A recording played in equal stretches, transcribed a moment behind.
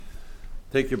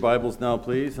Take your Bibles now,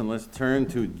 please, and let's turn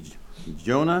to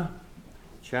Jonah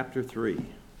chapter 3.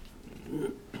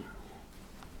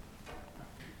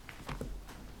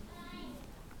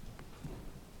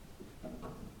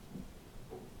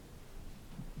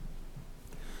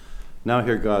 Now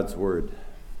hear God's word.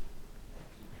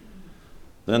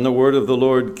 Then the word of the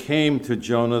Lord came to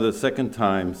Jonah the second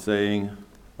time, saying,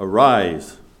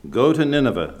 "Arise, go to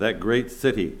Nineveh, that great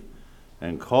city,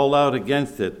 and call out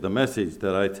against it the message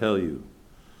that I tell you."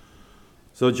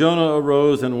 So Jonah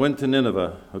arose and went to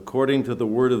Nineveh, according to the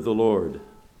word of the Lord.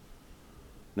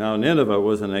 Now Nineveh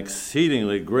was an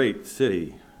exceedingly great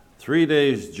city, 3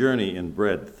 days' journey in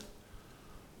breadth.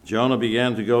 Jonah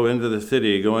began to go into the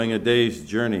city, going a day's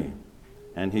journey.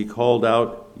 And he called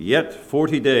out, "Yet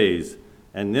 40 days,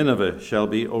 and Nineveh shall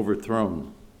be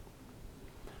overthrown."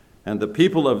 And the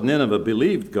people of Nineveh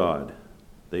believed God.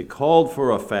 They called for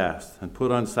a fast and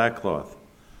put on sackcloth,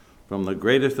 from the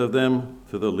greatest of them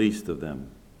to the least of them.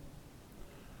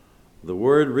 The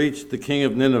word reached the king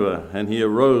of Nineveh, and he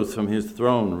arose from his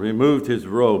throne, removed his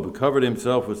robe, covered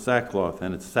himself with sackcloth,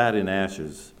 and sat in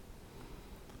ashes.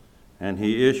 And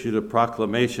he issued a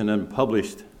proclamation and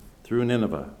published through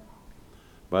Nineveh,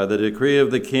 "By the decree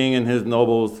of the king and his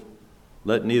nobles,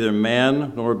 let neither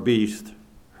man nor beast,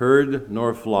 herd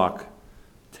nor flock,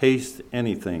 taste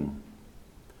anything.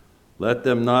 Let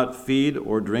them not feed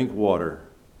or drink water,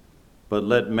 but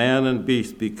let man and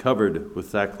beast be covered with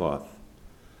sackcloth.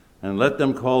 And let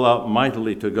them call out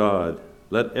mightily to God.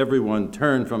 Let everyone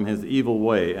turn from his evil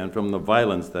way and from the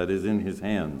violence that is in his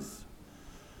hands.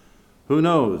 Who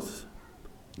knows?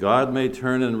 God may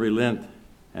turn and relent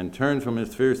and turn from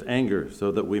his fierce anger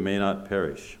so that we may not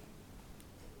perish."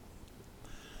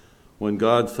 When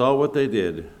God saw what they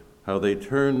did, how they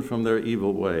turned from their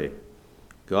evil way,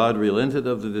 God relented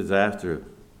of the disaster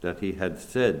that he had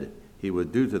said he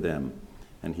would do to them,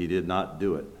 and he did not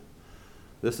do it.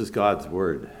 This is God's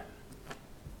word.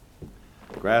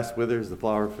 Grass withers, the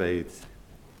flower fades.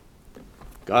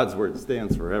 God's word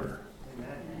stands forever.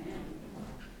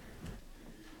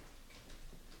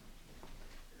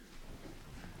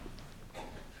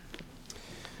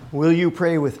 Will you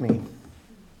pray with me?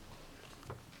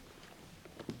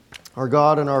 Our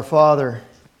God and our Father,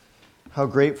 how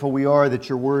grateful we are that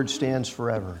your word stands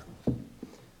forever,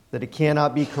 that it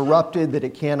cannot be corrupted, that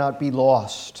it cannot be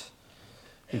lost,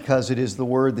 because it is the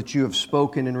word that you have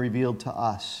spoken and revealed to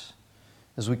us.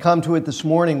 As we come to it this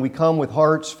morning, we come with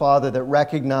hearts, Father, that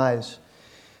recognize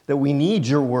that we need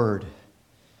your word.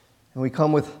 And we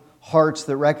come with hearts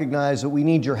that recognize that we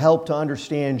need your help to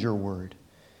understand your word.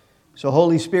 So,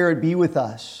 Holy Spirit, be with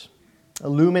us.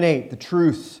 Illuminate the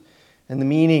truth and the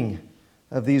meaning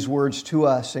of these words to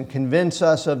us and convince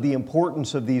us of the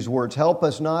importance of these words. Help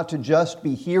us not to just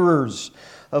be hearers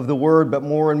of the word, but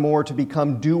more and more to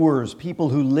become doers, people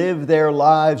who live their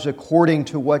lives according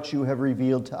to what you have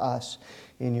revealed to us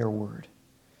in your word.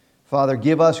 Father,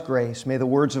 give us grace. May the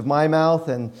words of my mouth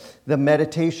and the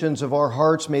meditations of our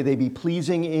hearts, may they be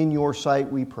pleasing in your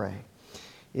sight, we pray.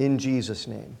 In Jesus'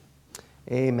 name.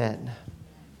 Amen.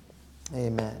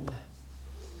 Amen.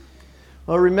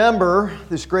 Well, remember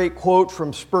this great quote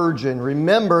from Spurgeon.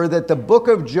 Remember that the book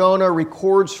of Jonah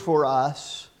records for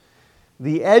us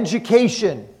the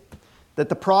education that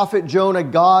the prophet Jonah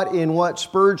got in what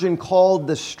Spurgeon called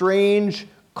the strange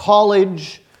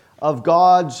college of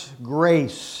God's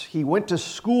grace. He went to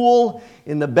school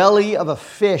in the belly of a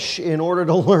fish in order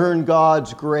to learn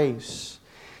God's grace.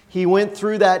 He went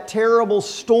through that terrible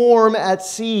storm at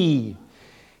sea,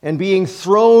 and being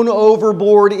thrown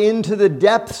overboard into the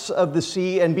depths of the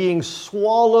sea and being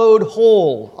swallowed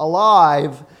whole,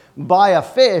 alive, by a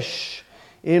fish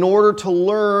in order to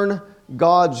learn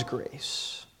God's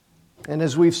grace. And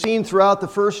as we've seen throughout the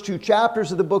first 2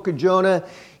 chapters of the book of Jonah,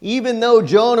 even though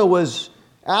Jonah was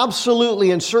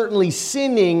absolutely and certainly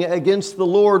sinning against the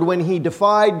Lord when he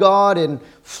defied God and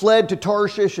fled to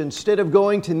Tarshish instead of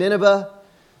going to Nineveh,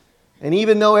 and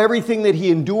even though everything that he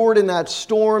endured in that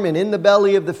storm and in the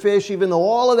belly of the fish, even though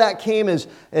all of that came as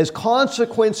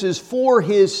consequences for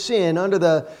his sin under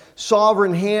the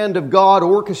sovereign hand of God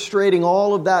orchestrating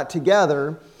all of that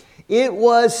together, it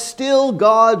was still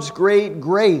God's great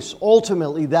grace,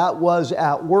 ultimately, that was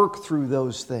at work through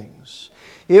those things.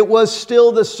 It was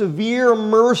still the severe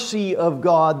mercy of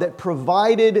God that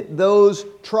provided those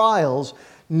trials,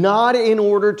 not in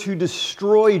order to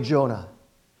destroy Jonah,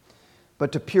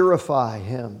 but to purify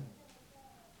him,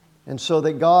 and so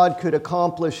that God could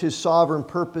accomplish his sovereign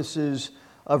purposes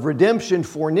of redemption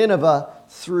for Nineveh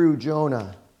through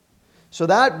Jonah. So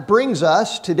that brings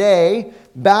us today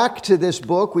back to this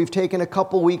book. We've taken a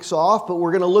couple weeks off, but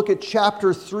we're going to look at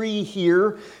chapter 3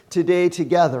 here today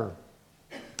together.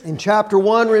 In chapter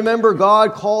 1, remember,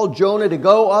 God called Jonah to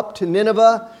go up to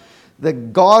Nineveh, the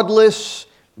godless,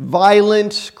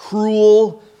 violent,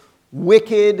 cruel,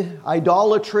 wicked,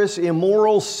 idolatrous,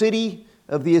 immoral city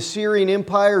of the Assyrian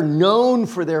Empire, known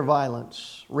for their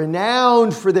violence,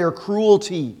 renowned for their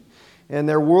cruelty and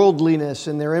their worldliness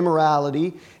and their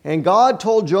immorality. And God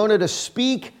told Jonah to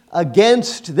speak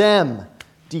against them,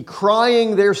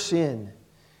 decrying their sin,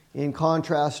 in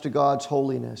contrast to God's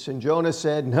holiness. And Jonah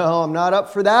said, "No, I'm not up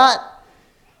for that.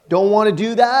 Don't want to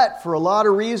do that," for a lot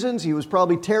of reasons. He was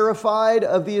probably terrified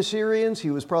of the Assyrians.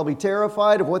 He was probably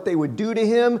terrified of what they would do to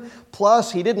him.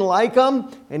 Plus, he didn't like them,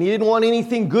 and he didn't want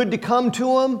anything good to come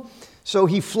to him. So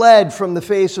he fled from the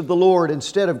face of the Lord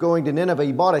instead of going to Nineveh.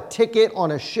 He bought a ticket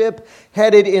on a ship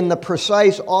headed in the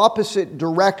precise opposite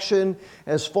direction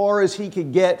as far as he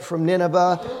could get from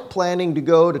Nineveh, planning to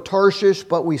go to Tarshish.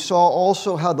 But we saw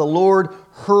also how the Lord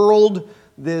hurled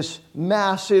this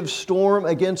massive storm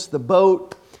against the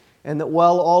boat, and that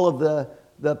while all of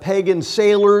the pagan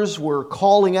sailors were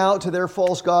calling out to their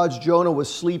false gods, Jonah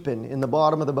was sleeping in the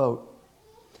bottom of the boat.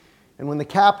 And when the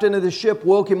captain of the ship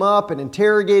woke him up and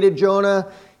interrogated Jonah,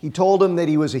 he told him that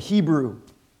he was a Hebrew.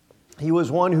 He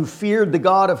was one who feared the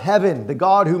God of heaven, the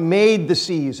God who made the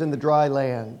seas and the dry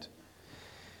land.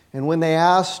 And when they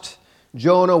asked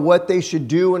Jonah what they should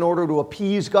do in order to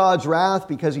appease God's wrath,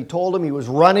 because he told them he was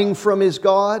running from his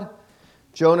God,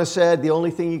 Jonah said, "The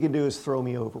only thing you can do is throw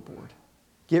me overboard.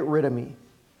 Get rid of me."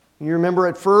 And you remember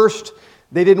at first,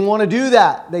 they didn't want to do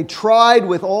that. They tried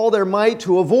with all their might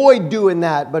to avoid doing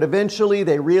that, but eventually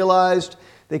they realized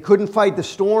they couldn't fight the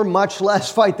storm, much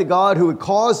less fight the God who had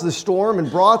caused the storm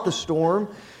and brought the storm.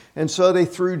 And so they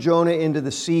threw Jonah into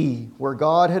the sea, where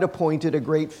God had appointed a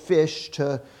great fish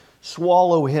to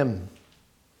swallow him.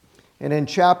 And in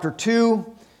chapter 2,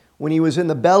 when he was in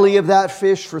the belly of that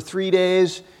fish for 3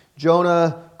 days,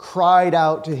 Jonah cried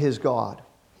out to his God.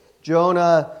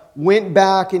 Jonah went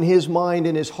back in his mind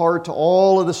and his heart to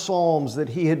all of the Psalms that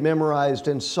he had memorized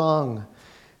and sung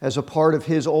as a part of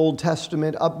his Old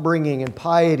Testament upbringing and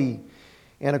piety.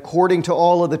 And according to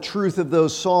all of the truth of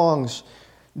those songs,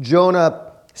 Jonah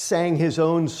sang his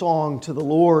own song to the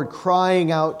Lord,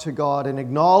 crying out to God in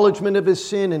acknowledgement of his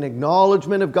sin, in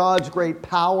acknowledgement of God's great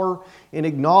power, in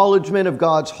acknowledgement of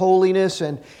God's holiness,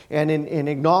 and in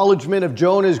acknowledgement of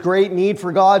Jonah's great need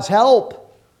for God's help.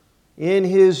 In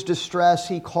his distress,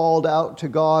 he called out to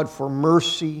God for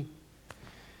mercy.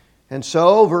 And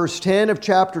so, verse 10 of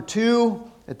chapter 2,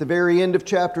 at the very end of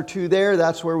chapter 2 there,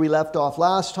 that's where we left off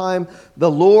last time. The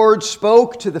Lord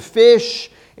spoke to the fish,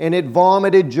 and it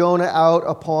vomited Jonah out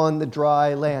upon the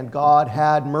dry land. God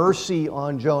had mercy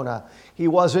on Jonah. He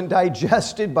wasn't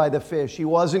digested by the fish. He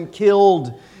wasn't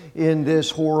killed in this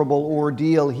horrible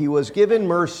ordeal. He was given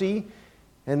mercy,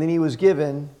 and then he was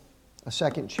given a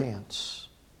second chance.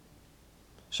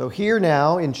 So here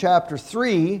now, in chapter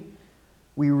 3,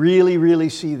 we really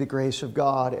see the grace of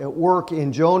God at work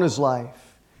in Jonah's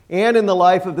life and in the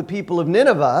life of the people of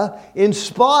Nineveh, in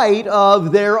spite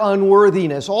of their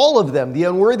unworthiness. All of them, the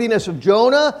unworthiness of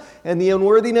Jonah and the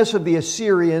unworthiness of the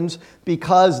Assyrians,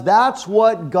 because that's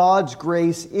what God's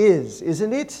grace is,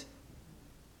 isn't it?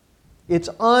 It's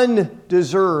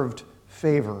undeserved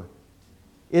favor.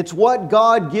 It's what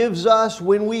God gives us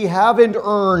when we haven't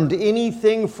earned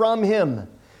anything from Him,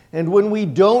 and when we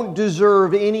don't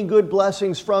deserve any good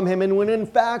blessings from Him, and when in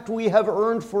fact we have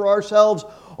earned for ourselves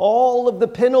all of the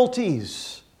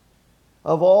penalties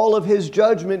of all of His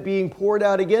judgment being poured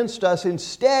out against us.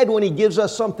 Instead, when He gives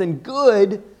us something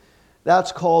good,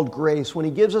 that's called grace. When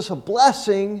He gives us a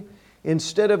blessing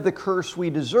instead of the curse we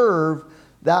deserve,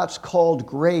 that's called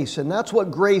grace. And that's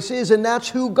what grace is, and that's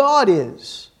who God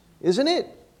is, isn't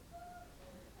it?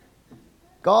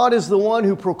 God is the one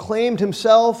who proclaimed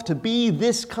Himself to be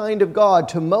this kind of God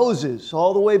to Moses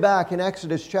all the way back in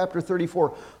Exodus chapter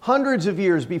 34, hundreds of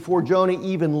years before Jonah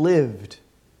even lived.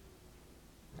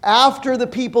 After the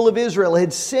people of Israel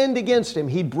had sinned against Him,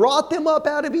 He brought them up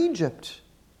out of Egypt.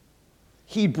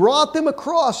 He brought them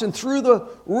across and through the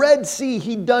Red Sea.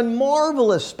 He'd done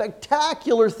marvelous,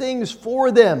 spectacular things for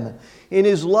them in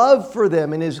His love for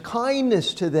them and His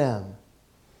kindness to them.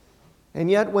 And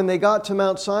yet when they got to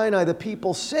Mount Sinai, the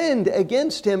people sinned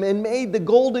against Him and made the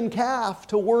golden calf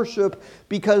to worship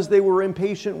because they were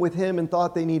impatient with Him and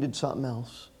thought they needed something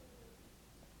else.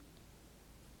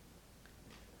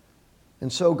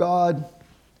 And so God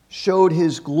showed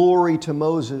His glory to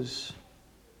Moses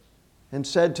and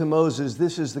said to Moses,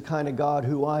 "This is the kind of God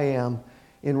who I am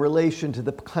in relation to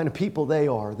the kind of people they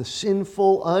are, the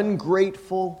sinful,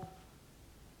 ungrateful,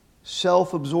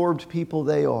 self-absorbed people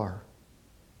they are."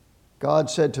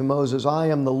 God said to Moses, "I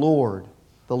am the Lord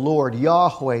the Lord,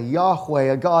 Yahweh, Yahweh,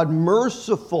 a God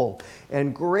merciful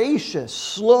and gracious,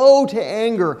 slow to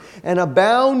anger, and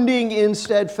abounding in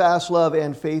steadfast love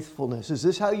and faithfulness. Is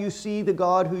this how you see the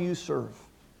God who you serve?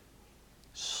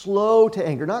 Slow to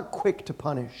anger, not quick to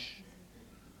punish.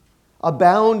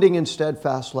 Abounding in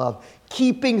steadfast love,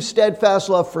 keeping steadfast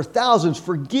love for thousands,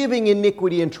 forgiving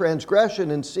iniquity and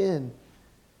transgression and sin.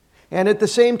 And at the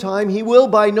same time, He will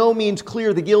by no means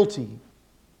clear the guilty.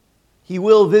 He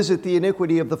will visit the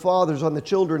iniquity of the fathers on the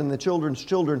children and the children's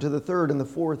children to the third and the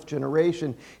fourth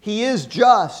generation. He is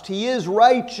just, He is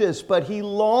righteous, but He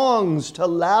longs to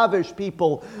lavish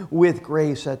people with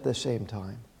grace at the same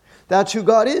time. That's who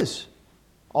God is.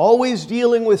 Always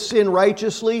dealing with sin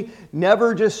righteously,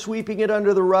 never just sweeping it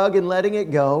under the rug and letting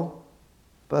it go,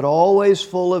 but always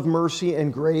full of mercy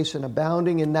and grace and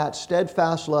abounding in that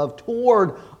steadfast love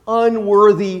toward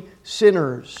unworthy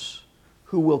sinners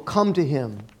who will come to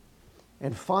Him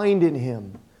and find in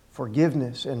Him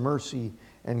forgiveness and mercy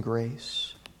and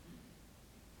grace.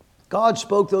 God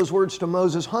spoke those words to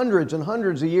Moses hundreds and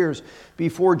hundreds of years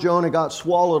before Jonah got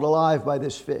swallowed alive by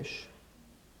this fish.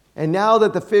 And now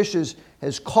that the fish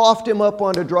has coughed him up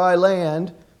onto dry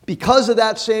land, because of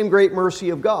that same great mercy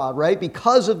of God, right?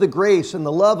 Because of the grace and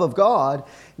the love of God,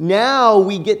 now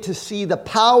we get to see the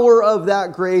power of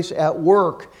that grace at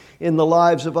work in the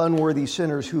lives of unworthy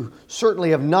sinners who certainly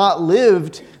have not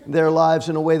lived their lives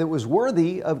in a way that was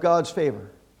worthy of God's favor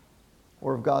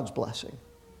or of God's blessing.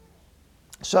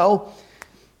 So,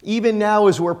 even now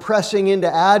as we're pressing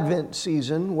into Advent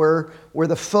season, where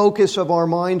the focus of our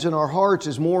minds and our hearts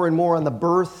is more and more on the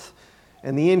birth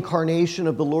and the incarnation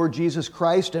of the Lord Jesus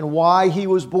Christ and why He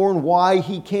was born, why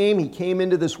He came. He came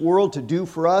into this world to do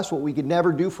for us what we could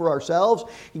never do for ourselves.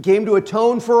 He came to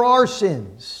atone for our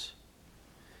sins.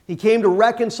 He came to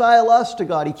reconcile us to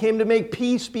God. He came to make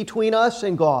peace between us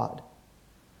and God.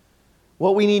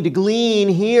 What we need to glean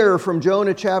here from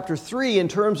Jonah chapter 3 in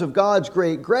terms of God's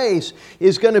great grace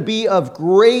is going to be of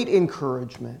great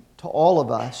encouragement to all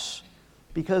of us,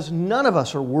 because none of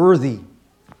us are worthy.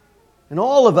 And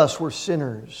all of us were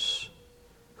sinners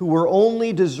who were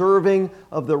only deserving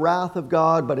of the wrath of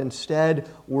God, but instead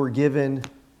were given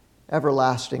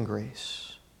everlasting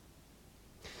grace.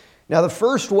 Now, the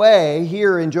first way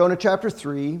here in Jonah chapter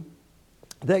 3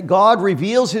 that God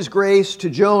reveals His grace to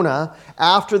Jonah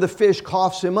after the fish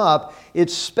coughs him up,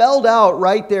 it's spelled out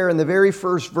right there in the very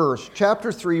first verse.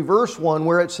 Chapter 3, verse 1,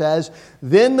 where it says,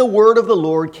 "Then the word of the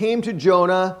Lord came to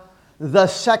Jonah the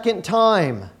second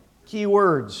time." Key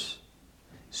words.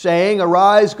 Saying,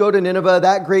 "Arise, go to Nineveh,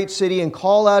 that great city, and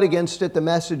call out against it the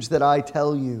message that I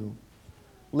tell you."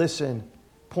 Listen,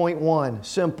 point 1,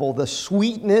 simple. The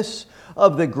sweetness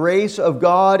of the grace of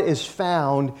God is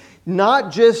found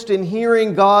not just in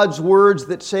hearing God's words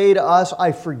that say to us,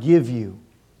 "I forgive you."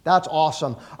 That's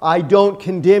awesome. "I don't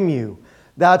condemn you."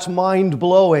 That's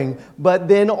mind-blowing. But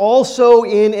then also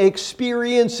in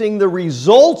experiencing the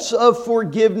results of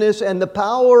forgiveness and the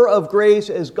power of grace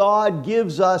as God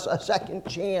gives us a second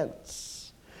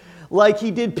chance. Like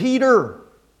He did Peter,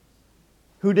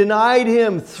 who denied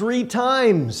Him 3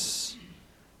 times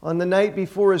on the night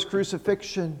before His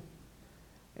crucifixion.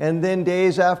 And then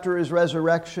days after His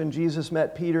resurrection, Jesus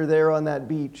met Peter there on that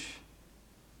beach.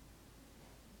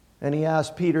 And He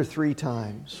asked Peter 3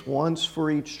 times, once for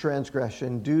each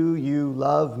transgression, "Do you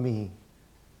love me?"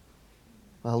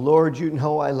 "Well, Lord, you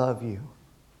know I love you.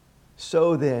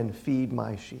 So then, feed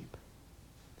my sheep.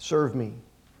 Serve me.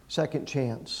 Second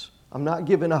chance. I'm not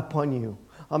giving up on you.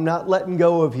 I'm not letting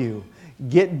go of you.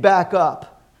 Get back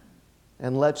up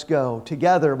and let's go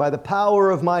together by the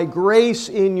power of my grace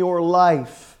in your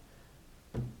life.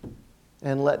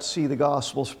 And let's see the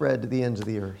gospel spread to the ends of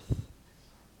the earth."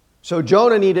 So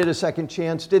Jonah needed a second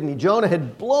chance, didn't he? Jonah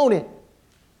had blown it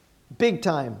big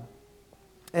time.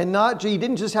 And he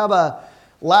didn't just have a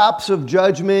lapse of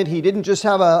judgment. He didn't just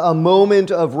have a moment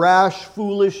of rash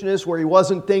foolishness where he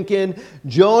wasn't thinking.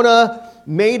 Jonah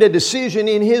made a decision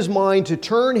in his mind to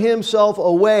turn himself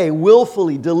away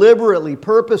willfully, deliberately,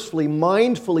 purposefully,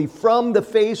 mindfully from the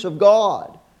face of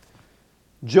God.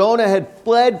 Jonah had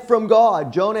fled from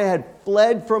God. Jonah had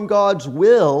fled from God's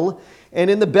will. And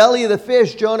in the belly of the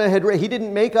fish, he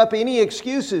didn't make up any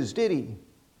excuses, did he?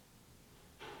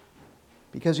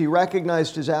 Because he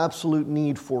recognized his absolute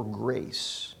need for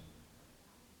grace.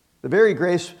 The very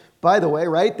grace, by the way,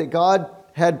 right, that God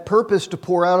had purposed to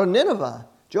pour out on Nineveh.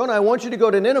 "Jonah, I want you to go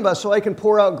to Nineveh so I can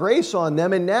pour out grace on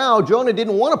them." And now Jonah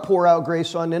didn't want to pour out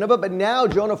grace on Nineveh, but now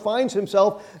Jonah finds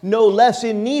himself no less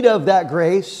in need of that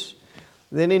grace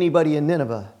than anybody in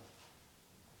Nineveh.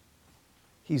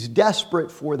 He's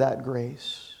desperate for that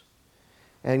grace.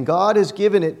 And God has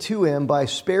given it to him by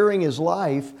sparing his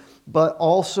life, but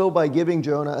also by giving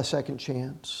Jonah a second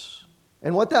chance.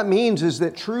 And what that means is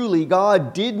that truly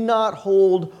God did not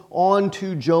hold on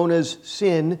to Jonah's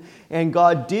sin, and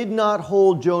God did not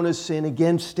hold Jonah's sin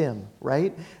against him,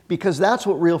 right? Because that's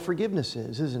what real forgiveness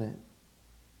is, isn't it?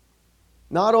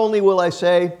 Not only will I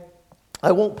say,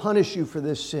 I won't punish you for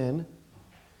this sin,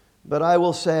 but I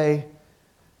will say,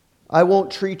 I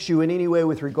won't treat you in any way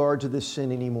with regard to this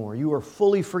sin anymore. You are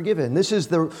fully forgiven. This is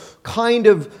the kind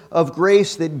of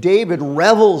grace that David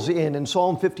revels in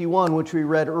Psalm 51, which we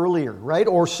read earlier, right?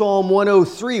 Or Psalm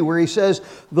 103, where he says,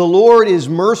 the Lord is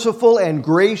merciful and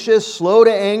gracious, slow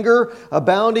to anger,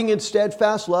 abounding in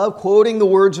steadfast love, quoting the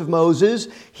words of Moses.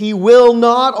 He will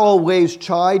not always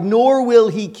chide, nor will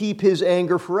he keep his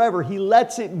anger forever. He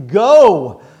lets it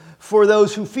go for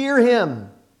those who fear him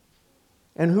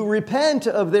and who repent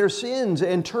of their sins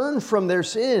and turn from their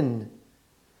sin.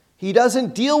 He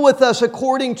doesn't deal with us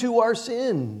according to our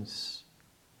sins,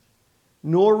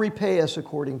 nor repay us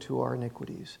according to our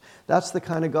iniquities. That's the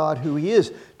kind of God who he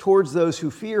is towards those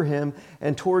who fear him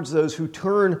and towards those who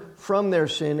turn from their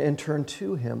sin and turn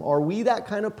to him. Are we that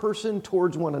kind of person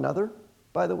towards one another,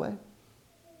 by the way?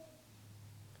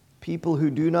 People who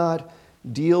do not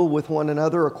deal with one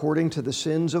another according to the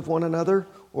sins of one another,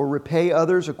 or repay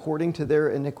others according to their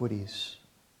iniquities.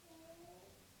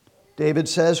 David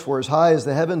says, for as high as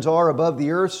the heavens are above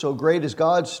the earth, so great is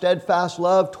God's steadfast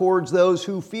love towards those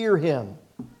who fear him.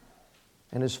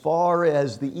 And as far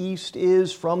as the east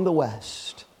is from the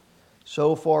west,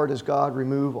 so far does God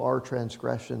remove our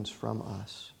transgressions from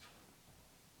us.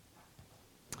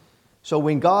 So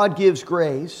when God gives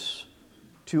grace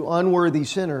to unworthy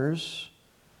sinners,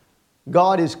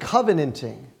 God is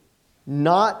covenanting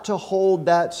not to hold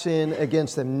that sin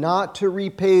against them, not to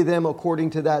repay them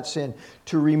according to that sin,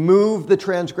 to remove the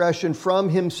transgression from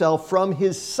himself, from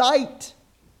his sight.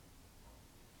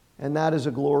 And that is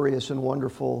a glorious and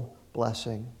wonderful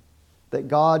blessing, that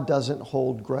God doesn't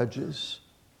hold grudges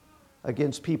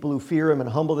against people who fear him and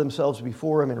humble themselves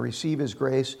before him and receive his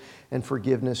grace and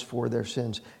forgiveness for their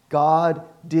sins. God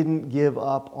didn't give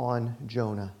up on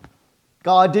Jonah.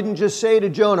 God didn't just say to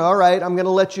Jonah, all right, I'm going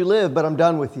to let you live, but I'm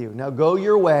done with you. Now go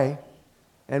your way,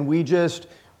 and we'll just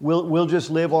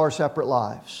live our separate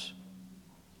lives.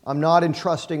 I'm not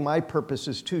entrusting my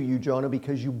purposes to you, Jonah,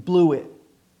 because you blew it.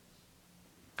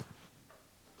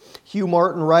 Hugh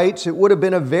Martin writes, it would have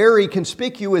been a very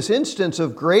conspicuous instance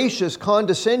of gracious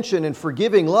condescension and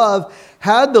forgiving love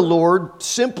had the Lord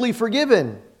simply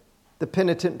forgiven the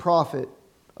penitent prophet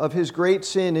of his great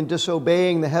sin in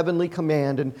disobeying the heavenly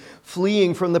command and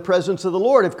fleeing from the presence of the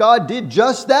Lord. If God did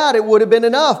just that, it would have been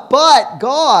enough. But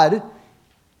God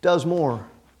does more.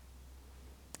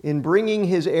 In bringing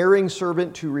his erring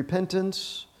servant to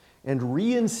repentance and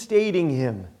reinstating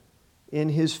him in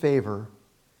his favor,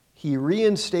 he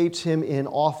reinstates him in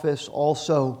office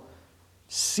also,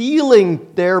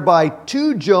 sealing thereby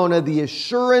to Jonah the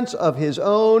assurance of his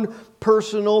own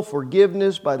personal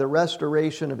forgiveness by the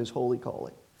restoration of his holy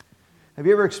calling. Have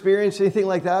you ever experienced anything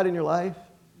like that in your life?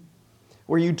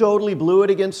 Where you totally blew it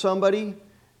against somebody,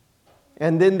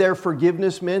 and then their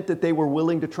forgiveness meant that they were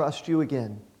willing to trust you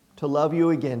again, to love you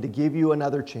again, to give you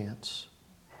another chance.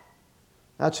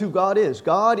 That's who God is.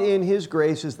 God in his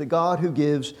grace is the God who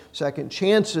gives second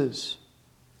chances.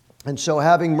 And so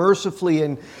having mercifully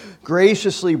and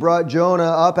graciously brought Jonah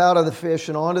up out of the fish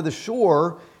and onto the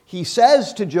shore, he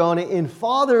says to Jonah in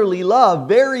fatherly love,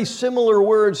 very similar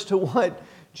words to what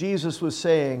Jesus was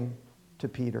saying to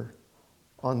Peter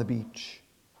on the beach.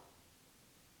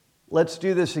 Let's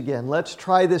do this again. Let's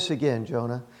try this again,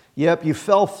 Jonah. Yep, you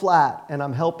fell flat, and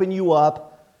I'm helping you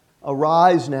up.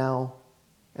 Arise now,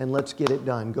 and let's get it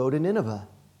done. Go to Nineveh.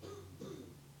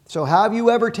 So have you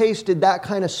ever tasted that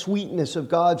kind of sweetness of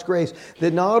God's grace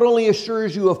that not only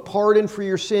assures you of pardon for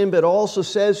your sin, but also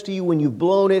says to you when you've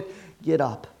blown it, get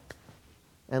up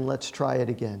and let's try it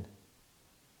again?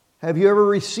 Have you ever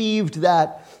received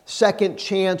that second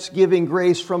chance giving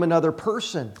grace from another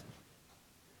person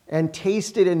and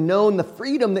tasted and known the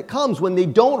freedom that comes when they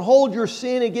don't hold your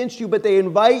sin against you, but they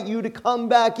invite you to come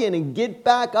back in and get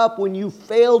back up when you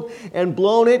failed and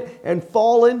blown it and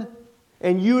fallen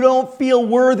and you don't feel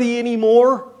worthy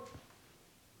anymore?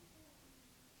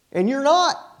 And you're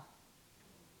not.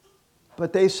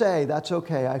 But they say, that's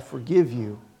okay, I forgive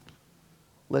you.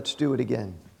 Let's do it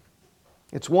again.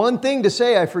 It's one thing to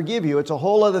say, I forgive you. It's a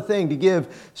whole other thing to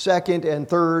give second and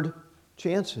third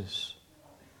chances.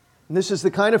 And this is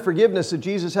the kind of forgiveness that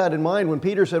Jesus had in mind when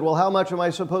Peter said, well, how much am I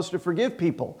supposed to forgive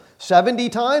people? 70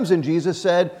 times. And Jesus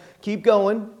said, keep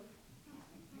going.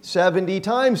 70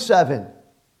 times 7.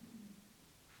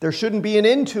 There shouldn't be an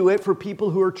end to it for people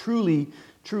who are truly,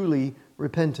 truly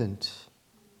repentant.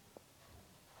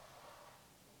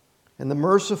 And the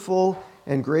merciful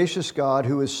and gracious God,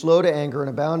 who is slow to anger and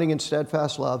abounding in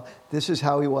steadfast love, this is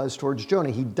how he was towards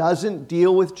Jonah. He doesn't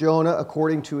deal with Jonah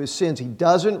according to his sins. He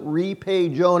doesn't repay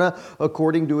Jonah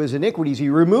according to his iniquities. He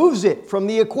removes it from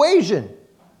the equation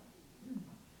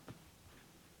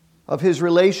of his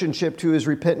relationship to his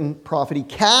repentant prophet. He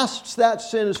casts that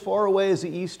sin as far away as the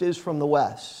east is from the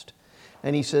west.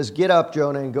 And he says, get up,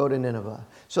 Jonah, and go to Nineveh.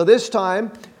 So this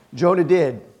time, Jonah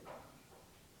did.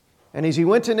 And as he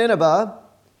went to Nineveh,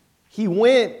 he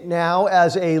went now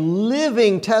as a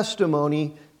living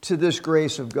testimony to this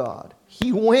grace of God.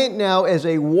 He went now as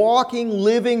a walking,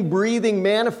 living, breathing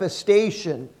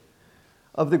manifestation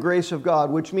of the grace of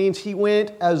God, which means he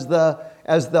went as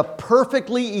the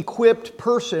perfectly equipped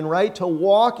person, right, to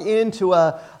walk into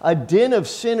a den of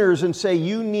sinners and say,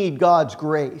 you need God's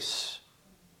grace.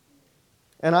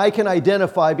 And I can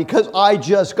identify because I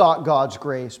just got God's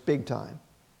grace big time.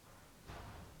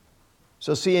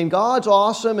 So see, in God's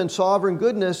awesome and sovereign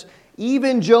goodness,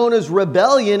 even Jonah's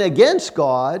rebellion against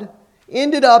God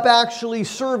ended up actually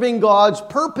serving God's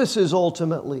purposes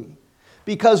ultimately.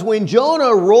 Because when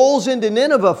Jonah rolls into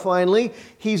Nineveh finally,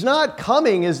 he's not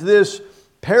coming as this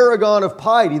paragon of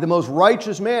piety, the most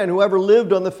righteous man who ever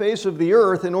lived on the face of the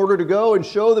earth, in order to go and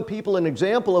show the people an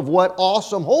example of what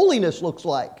awesome holiness looks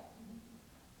like.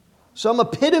 Some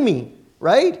epitome,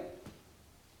 right?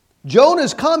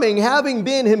 Jonah's coming having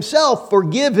been himself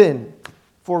forgiven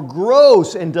for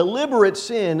gross and deliberate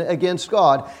sin against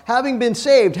God, having been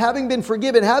saved, having been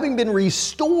forgiven, having been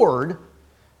restored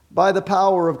by the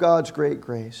power of God's great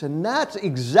grace. And that's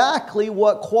exactly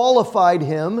what qualified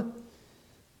him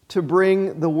to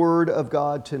bring the word of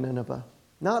God to Nineveh.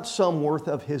 Not some worth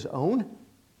of his own,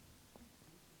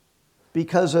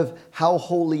 because of how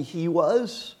holy he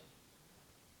was,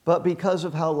 but because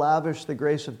of how lavish the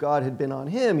grace of God had been on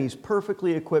him. He's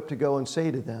perfectly equipped to go and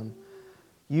say to them,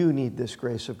 you need this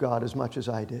grace of God as much as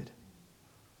I did.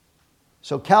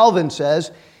 So Calvin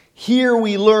says, here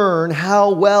we learn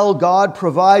how well God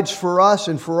provides for us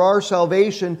and for our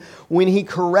salvation when he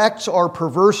corrects our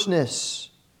perverseness.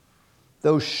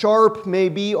 Though sharp may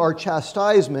be our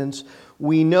chastisements,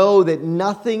 we know that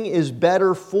nothing is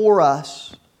better for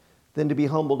us than to be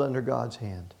humbled under God's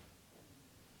hand.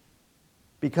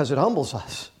 Because it humbles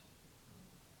us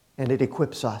and it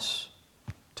equips us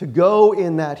to go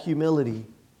in that humility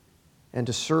and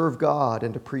to serve God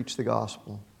and to preach the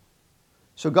gospel.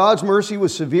 So God's mercy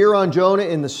was severe on Jonah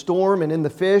in the storm and in the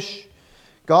fish.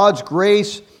 God's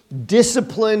grace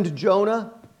disciplined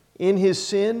Jonah in his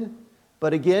sin,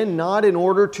 but again, not in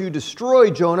order to destroy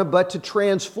Jonah, but to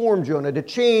transform Jonah, to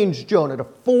change Jonah, to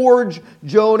forge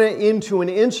Jonah into an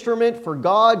instrument for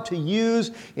God to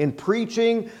use in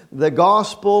preaching the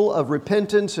gospel of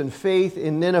repentance and faith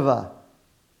in Nineveh.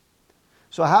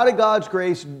 So how did God's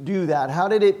grace do that? How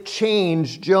did it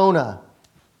change Jonah?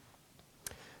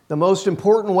 The most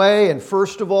important way, and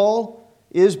first of all,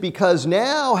 is because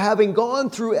now, having gone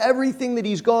through everything that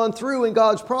he's gone through in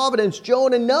God's providence,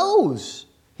 Jonah knows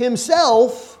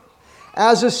himself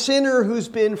as a sinner who's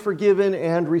been forgiven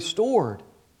and restored.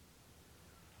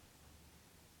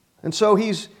 And so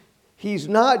he's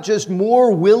not just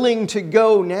more willing to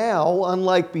go now,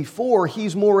 unlike before,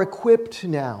 he's more equipped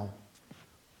now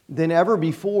than ever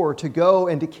before to go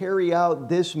and to carry out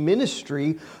this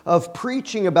ministry of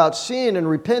preaching about sin and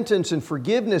repentance and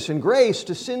forgiveness and grace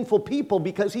to sinful people,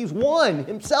 because he's one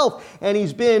himself and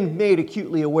he's been made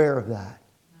acutely aware of that.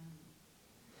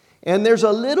 And there's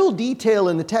a little detail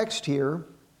in the text here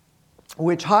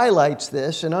which highlights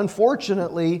this, and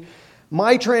unfortunately,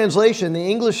 my translation, the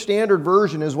English Standard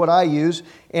Version, is what I use,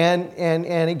 and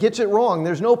it gets it wrong.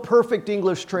 There's no perfect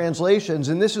English translations,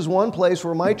 and this is one place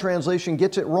where my translation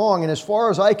gets it wrong, and as far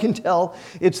as I can tell,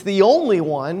 it's the only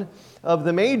one of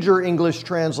the major English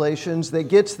translations that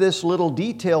gets this little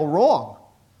detail wrong.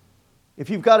 If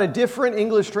you've got a different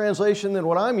English translation than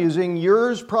what I'm using,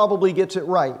 yours probably gets it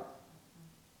right.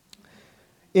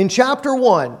 In chapter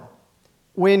 1,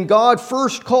 when God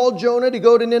first called Jonah to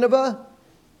go to Nineveh,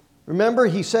 remember,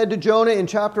 he said to Jonah in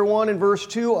chapter 1 and verse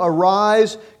 2,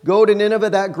 arise, go to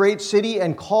Nineveh, that great city,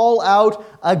 and call out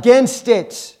against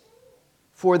it,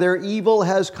 for their evil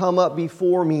has come up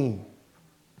before me.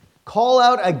 Call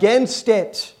out against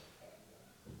it.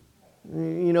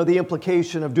 You know the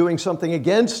implication of doing something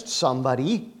against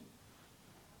somebody.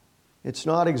 It's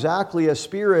not exactly a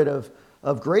spirit of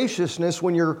graciousness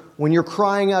when you're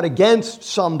crying out against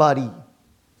somebody.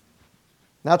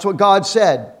 That's what God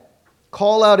said.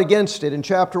 Call out against it in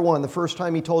chapter 1, the first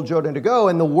time he told Jonah to go.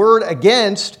 And the word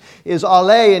against is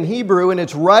ale in Hebrew, and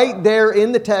it's right there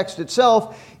in the text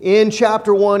itself in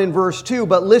chapter 1 and verse 2.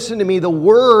 But listen to me, the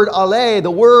word ale, the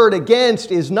word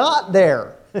against, is not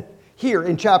there here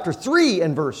in chapter 3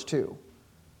 and verse 2.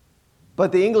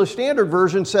 But the English Standard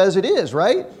Version says it is,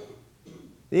 right?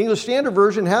 The English Standard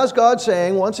Version has God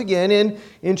saying, once again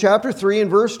in chapter 3 and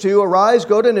verse 2, arise,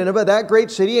 go to Nineveh, that great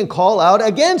city, and call out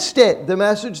against it, the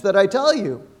message that I tell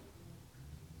you.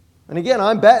 And again,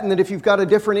 I'm betting that if you've got a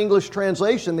different English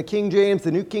translation, the King James,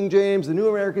 the New King James, the New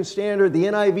American Standard, the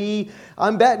NIV,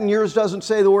 I'm betting yours doesn't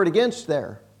say the word against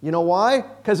there. You know why?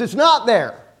 Because it's not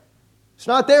there. It's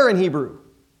not there in Hebrew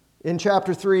in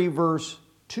chapter 3, verse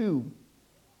 2.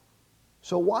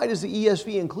 So why does the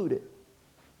ESV include it?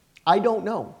 I don't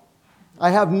know.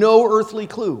 I have no earthly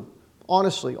clue,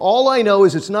 honestly. All I know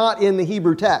is it's not in the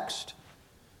Hebrew text.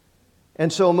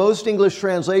 And so most English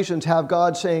translations have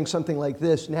God saying something like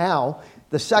this. Now,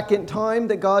 the second time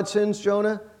that God sends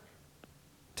Jonah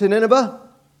to Nineveh,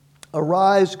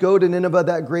 arise, go to Nineveh,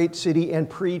 that great city, and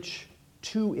preach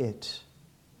to it.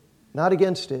 Not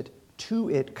against it, to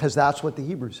it, because that's what the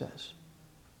Hebrew says.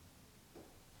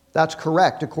 That's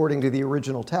correct according to the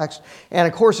original text. And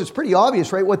of course, it's pretty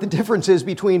obvious, right, what the difference is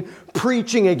between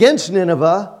preaching against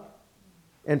Nineveh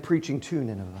and preaching to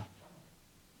Nineveh.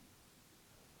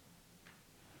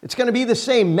 It's going to be the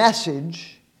same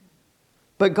message,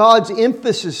 but God's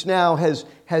emphasis now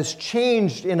has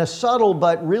changed in a subtle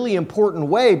but really important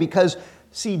way because,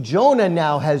 see, Jonah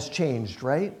now has changed,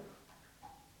 right?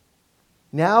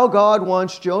 Now God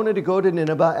wants Jonah to go to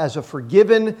Nineveh as a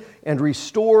forgiven and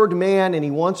restored man, and he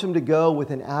wants him to go with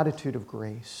an attitude of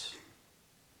grace.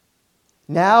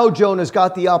 Now Jonah's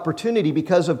got the opportunity,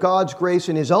 because of God's grace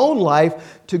in his own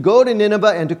life, to go to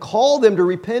Nineveh and to call them to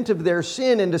repent of their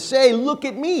sin and to say, look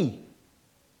at me.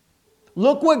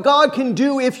 Look what God can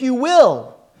do if you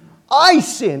will. I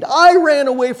sinned. I ran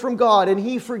away from God, and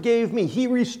He forgave me. He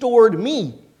restored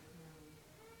me.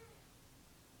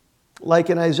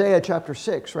 Like in Isaiah chapter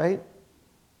 6, right?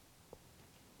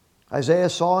 Isaiah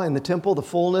saw in the temple the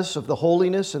fullness of the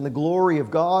holiness and the glory of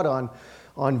God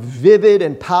on vivid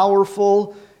and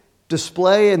powerful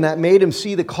display, and that made him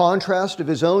see the contrast of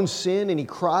his own sin, and he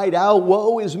cried out,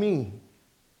 woe is me!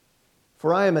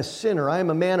 For I am a sinner, I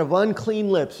am a man of unclean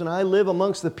lips, and I live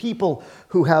amongst the people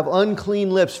who have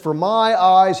unclean lips, for my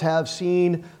eyes have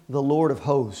seen the Lord of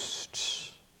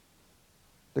hosts,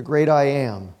 the great I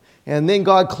am. And then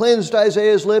God cleansed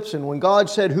Isaiah's lips, and when God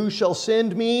said, who shall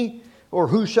send me? Or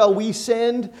who shall we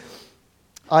send?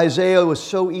 Isaiah was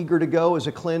so eager to go as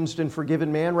a cleansed and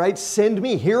forgiven man, right? Send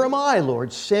me. Here am I,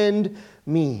 Lord. Send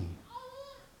me.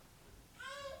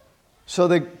 So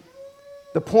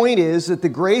the point is that the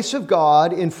grace of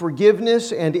God in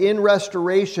forgiveness and in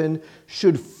restoration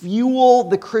should fuel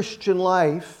the Christian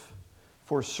life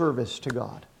for service to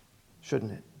God,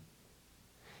 shouldn't it?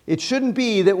 It shouldn't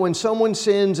be that when someone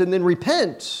sins and then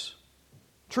repents,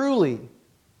 truly,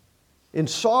 in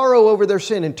sorrow over their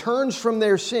sin and turns from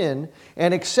their sin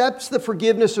and accepts the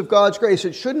forgiveness of God's grace,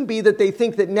 it shouldn't be that they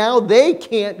think that now they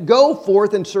can't go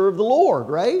forth and serve the Lord,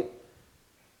 right?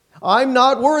 I'm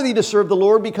not worthy to serve the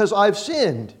Lord because I've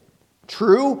sinned.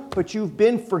 True, but you've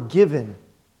been forgiven.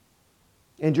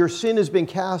 And your sin has been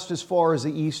cast as far as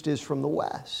the east is from the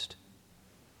west.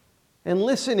 And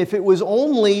listen, if it was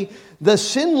only the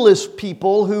sinless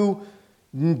people who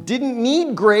didn't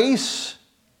need grace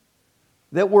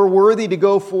that were worthy to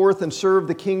go forth and serve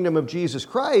the kingdom of Jesus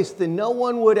Christ, then no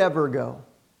one would ever go.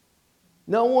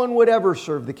 No one would ever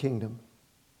serve the kingdom.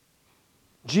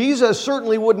 Jesus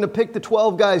certainly wouldn't have picked the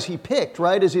 12 guys He picked,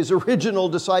 right, as His original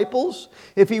disciples,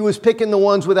 if He was picking the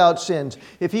ones without sins,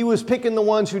 if He was picking the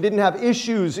ones who didn't have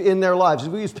issues in their lives,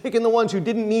 if He was picking the ones who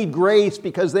didn't need grace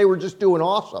because they were just doing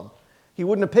awesome. He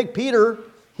wouldn't have picked Peter.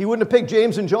 He wouldn't have picked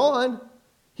James and John.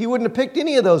 He wouldn't have picked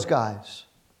any of those guys.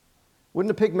 Wouldn't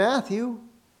have picked Matthew.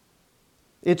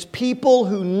 It's people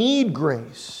who need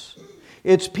grace.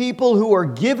 It's people who are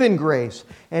given grace.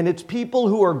 And it's people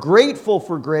who are grateful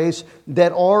for grace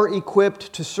that are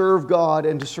equipped to serve God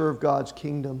and to serve God's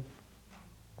kingdom.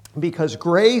 Because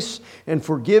grace and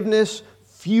forgiveness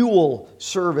fuel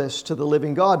service to the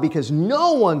living God, because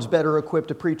no one's better equipped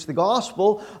to preach the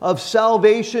gospel of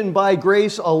salvation by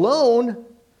grace alone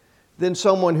than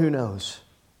someone who knows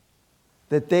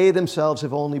that they themselves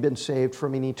have only been saved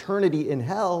from an eternity in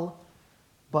hell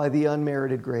by the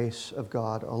unmerited grace of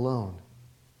God alone.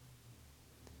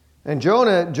 And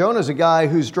Jonah's a guy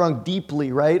who's drunk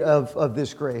deeply, right, of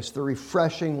this grace, the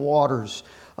refreshing waters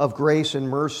of grace and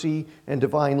mercy and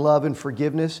divine love and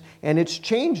forgiveness, and it's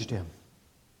changed him.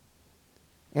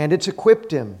 And it's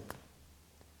equipped him.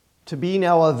 to be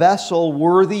now a vessel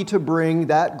worthy to bring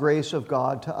that grace of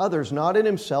God to others, not in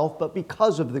himself, but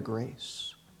because of the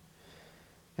grace.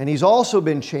 And he's also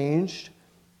been changed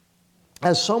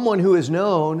as someone who has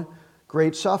known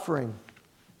great suffering.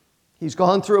 He's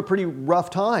gone through a pretty rough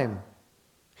time.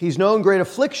 He's known great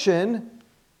affliction,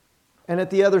 and at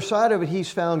the other side of it, he's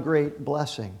found great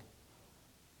blessing.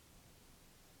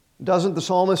 Doesn't the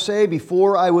psalmist say,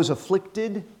 "Before I was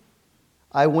afflicted,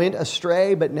 I went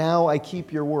astray, but now I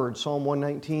keep your word"? Psalm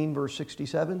 119, verse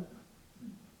 67.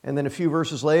 And then a few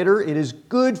verses later, "It is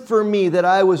good for me that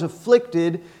I was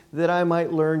afflicted, that I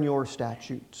might learn your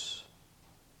statutes."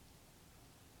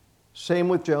 Same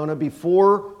with Jonah.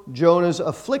 Before Jonah's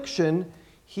affliction,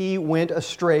 he went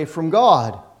astray from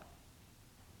God.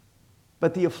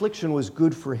 But the affliction was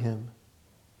good for him.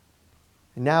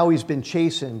 And now he's been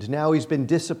chastened. Now he's been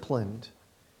disciplined.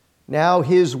 Now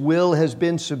his will has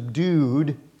been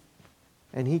subdued,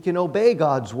 and he can obey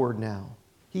God's word now.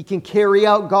 He can carry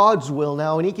out God's will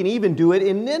now, and he can even do it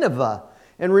in Nineveh.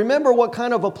 And remember what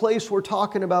kind of a place we're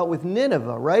talking about with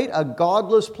Nineveh, right? A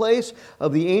godless place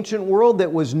of the ancient world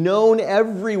that was known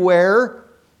everywhere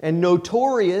and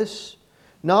notorious,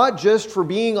 not just for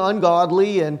being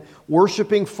ungodly and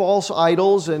worshiping false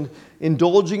idols and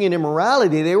indulging in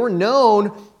immorality. They were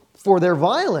known for their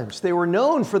violence. They were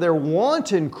known for their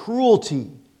wanton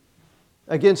cruelty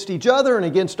against each other and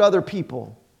against other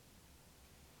people.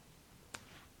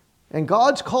 And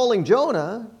God's calling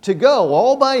Jonah to go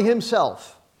all by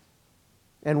himself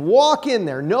and walk in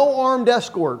there. No armed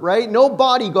escort, right? No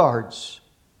bodyguards.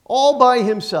 All by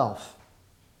himself.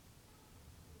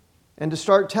 And to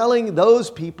start telling those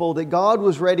people that God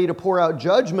was ready to pour out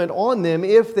judgment on them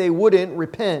if they wouldn't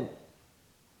repent.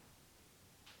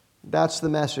 That's the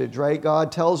message, right?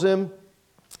 God tells him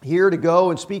here to go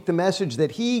and speak the message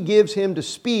that he gives him to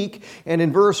speak. And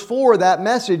in verse 4, that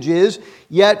message is,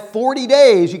 yet 40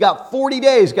 days, you got 40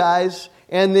 days, guys,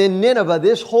 and then Nineveh,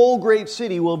 this whole great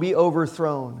city, will be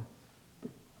overthrown.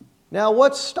 Now,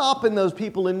 what's stopping those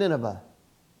people in Nineveh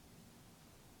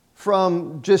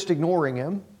from just ignoring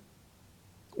him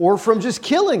or from just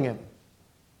killing him?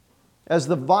 As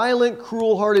the violent,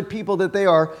 cruel-hearted people that they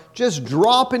are, just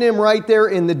dropping him right there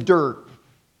in the dirt.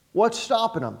 What's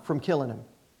stopping them from killing him?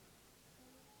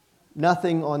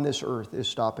 Nothing on this earth is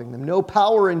stopping them. No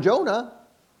power in Jonah.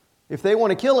 If they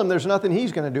want to kill him, there's nothing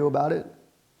he's going to do about it.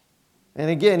 And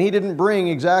again, he didn't bring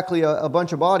exactly a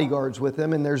bunch of bodyguards with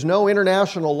him, and there's no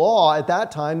international law at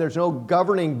that time. There's no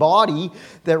governing body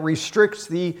that restricts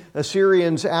the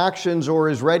Assyrians' actions or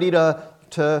is ready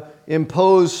to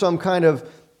impose some kind of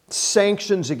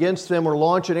sanctions against them or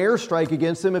launch an airstrike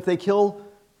against them if they kill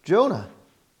Jonah.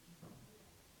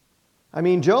 I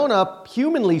mean, Jonah,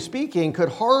 humanly speaking, could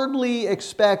hardly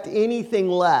expect anything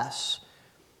less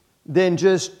than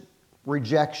just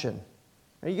rejection.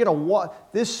 You're going to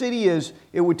walk. This city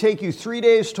it would take you 3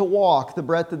 days to walk the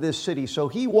breadth of this city. So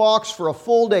he walks for a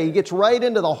full day. He gets right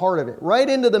into the heart of it, right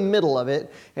into the middle of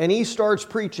it, and he starts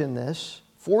preaching this.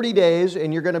 40 days,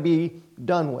 and you're going to be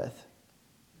done with.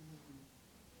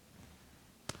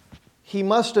 He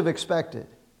must have expected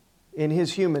in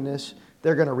his humanness,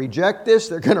 they're going to reject this,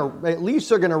 at least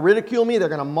they're going to ridicule me, they're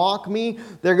going to mock me,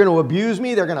 they're going to abuse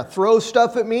me, they're going to throw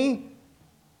stuff at me.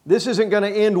 This isn't going to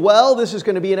end well, this is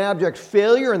going to be an abject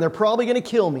failure, and they're probably going to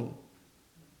kill me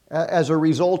as a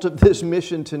result of this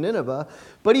mission to Nineveh.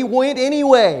 But he went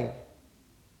anyway,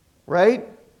 right?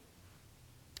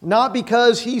 Not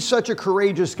because he's such a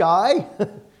courageous guy.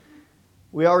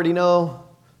 We already know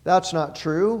that's not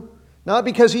true. Not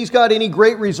because he's got any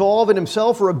great resolve in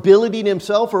himself or ability in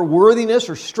himself or worthiness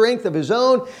or strength of his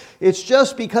own. It's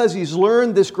just because he's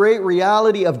learned this great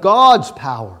reality of God's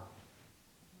power.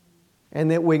 And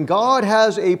that when God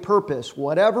has a purpose,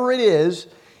 whatever it is,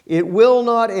 it will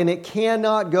not and it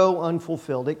cannot go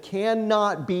unfulfilled. It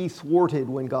cannot be thwarted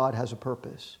when God has a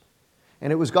purpose.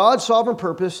 And it was God's sovereign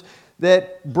purpose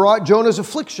that brought Jonah's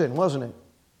affliction, wasn't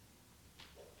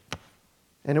it?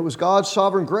 And it was God's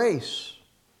sovereign grace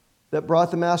that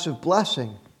brought the massive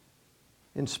blessing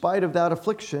in spite of that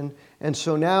affliction. And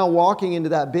so now walking into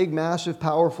that big, massive,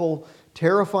 powerful,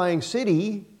 terrifying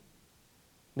city,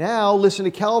 now, listen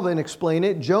to Calvin explain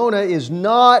it, Jonah is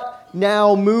not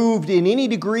now moved in any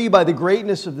degree by the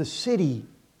greatness of the city,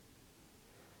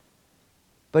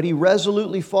 but he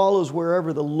resolutely follows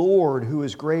wherever the Lord, who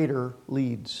is greater,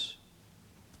 leads.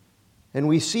 And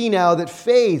we see now that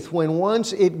faith, when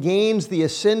once it gains the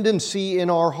ascendancy in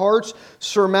our hearts,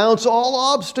 surmounts all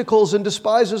obstacles and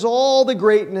despises all the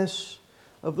greatness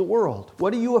of the world.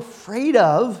 What are you afraid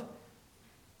of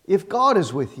if God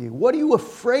is with you? What are you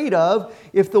afraid of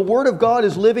if the Word of God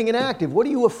is living and active? What are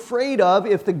you afraid of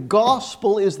if the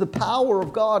gospel is the power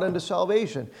of God unto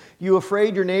salvation? You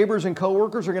afraid your neighbors and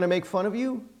coworkers are going to make fun of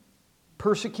you?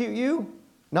 Persecute you?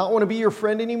 Not want to be your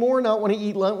friend anymore? Not want to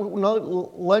eat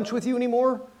lunch with you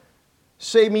anymore?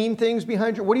 Say mean things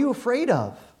behind you? What are you afraid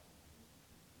of?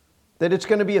 That it's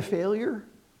going to be a failure?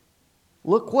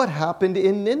 Look what happened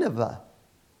in Nineveh.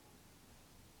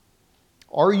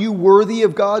 Are you worthy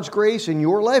of God's grace in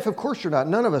your life? Of course you're not.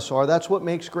 None of us are. That's what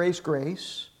makes grace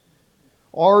grace.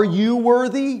 Are you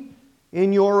worthy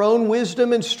in your own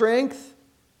wisdom and strength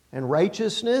and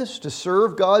righteousness to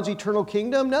serve God's eternal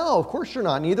kingdom? No, of course you're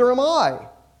not. Neither am I.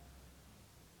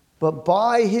 But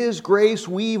by His grace,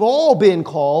 we've all been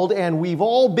called, and we've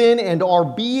all been and are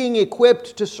being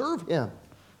equipped to serve Him.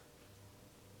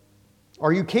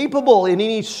 Are you capable in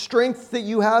any strength that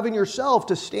you have in yourself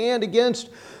to stand against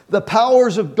the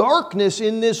powers of darkness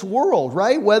in this world,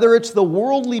 right? Whether it's the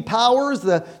worldly powers,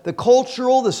 the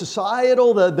cultural, the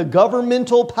societal, the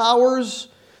governmental powers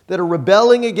that are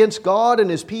rebelling against God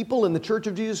and His people in the Church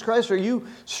of Jesus Christ. Are you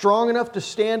strong enough to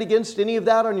stand against any of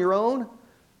that on your own?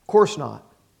 Of course not.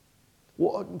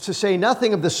 Well, to say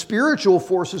nothing of the spiritual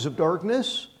forces of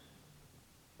darkness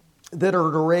that are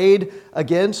arrayed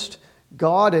against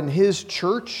God and His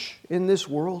church in this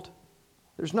world.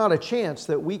 There's not a chance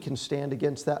that we can stand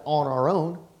against that on our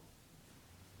own.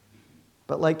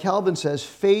 But like Calvin says,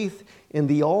 faith in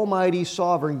the Almighty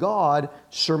Sovereign God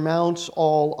surmounts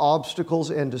all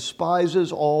obstacles and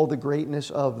despises all the greatness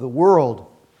of the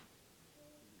world.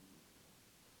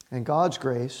 And God's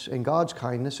grace and God's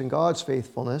kindness and God's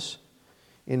faithfulness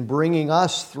in bringing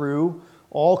us through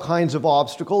all kinds of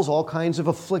obstacles, all kinds of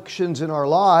afflictions in our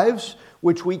lives,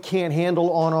 which we can't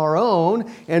handle on our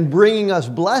own, and bringing us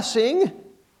blessing,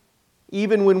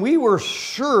 even when we were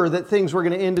sure that things were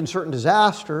going to end in certain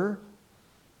disaster.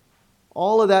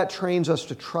 All of that trains us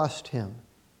to trust Him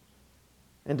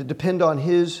and to depend on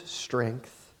His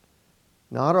strength,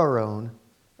 not our own,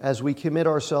 as we commit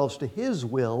ourselves to His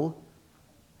will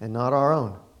and not our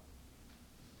own.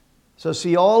 So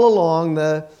see, all along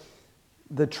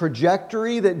the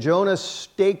trajectory that Jonah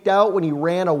staked out when he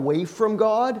ran away from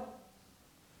God,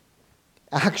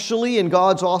 actually, in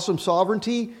God's awesome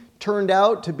sovereignty, turned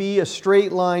out to be a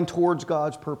straight line towards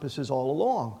God's purposes all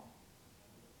along.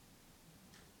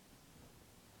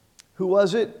 Who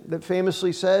was it that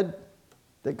famously said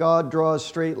that God draws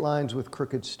straight lines with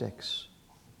crooked sticks?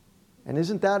 And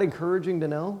isn't that encouraging to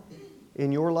know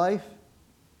in your life?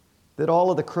 That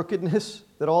all of the crookedness,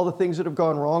 that all the things that have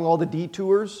gone wrong, all the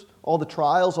detours, all the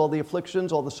trials, all the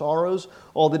afflictions, all the sorrows,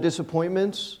 all the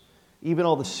disappointments, even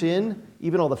all the sin,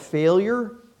 even all the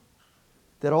failure,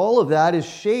 that all of that is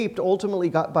shaped ultimately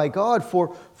by God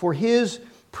for His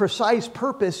precise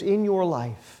purpose in your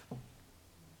life.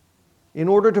 In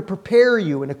order to prepare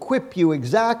you and equip you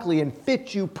exactly and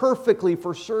fit you perfectly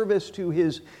for service to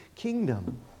His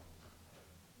kingdom.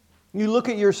 You look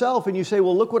at yourself and you say,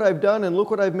 well, look what I've done and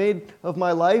look what I've made of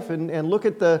my life and look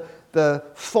at the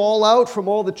fallout from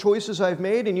all the choices I've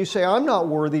made, and you say, I'm not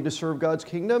worthy to serve God's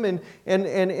kingdom, and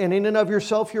in and of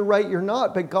yourself, you're right, you're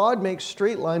not, but God makes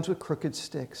straight lines with crooked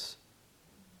sticks.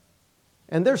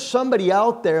 And there's somebody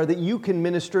out there that you can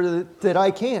minister that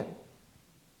I can't.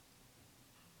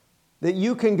 That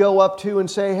you can go up to and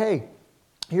say, hey,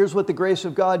 here's what the grace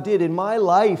of God did in my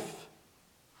life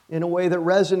in a way that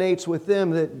resonates with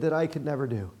them that I could never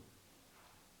do.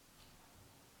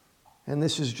 And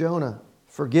this is Jonah.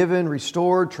 Forgiven,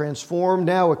 restored, transformed,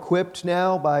 now equipped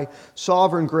now by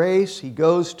sovereign grace. He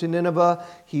goes to Nineveh.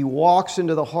 He walks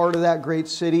into the heart of that great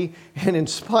city. And in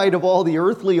spite of all the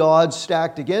earthly odds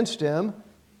stacked against him,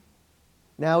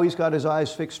 now he's got his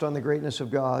eyes fixed on the greatness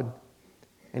of God.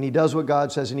 And he does what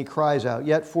God says, and he cries out,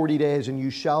 yet 40 days and you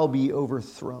shall be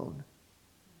overthrown.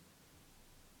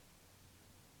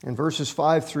 And verses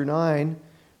 5 through 9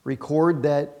 record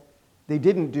that they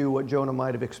didn't do what Jonah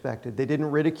might have expected. They didn't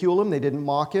ridicule him. They didn't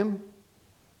mock him.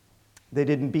 They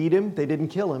didn't beat him. They didn't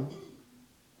kill him.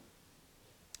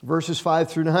 Verses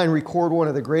 5 through 9 record one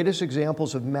of the greatest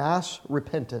examples of mass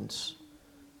repentance,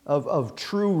 of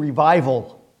true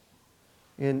revival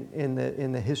in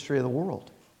the history of the world.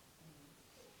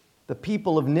 The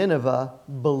people of Nineveh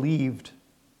believed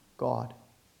God.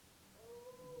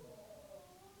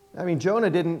 I mean, Jonah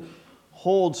didn't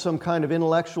hold some kind of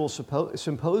intellectual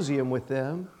symposium with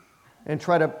them and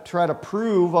try to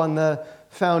prove on the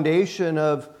foundation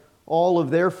of all of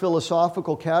their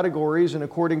philosophical categories and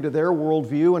according to their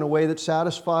worldview in a way that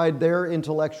satisfied their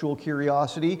intellectual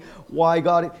curiosity why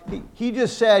God... He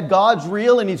just said, God's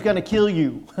real and He's going to kill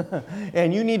you.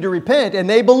 And you need to repent. And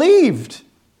they believed.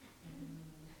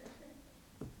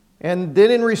 And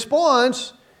then in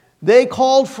response, they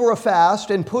called for a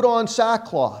fast and put on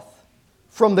sackcloth,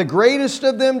 from the greatest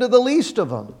of them to the least of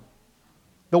them.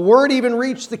 The word even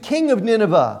reached the king of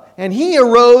Nineveh, and he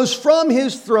arose from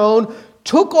his throne,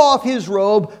 took off his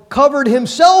robe, covered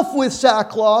himself with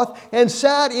sackcloth, and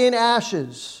sat in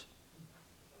ashes.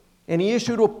 And he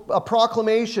issued a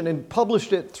proclamation and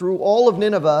published it through all of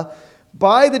Nineveh.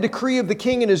 By the decree of the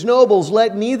king and his nobles,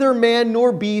 let neither man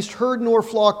nor beast, herd nor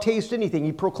flock taste anything.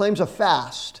 He proclaims a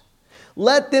fast.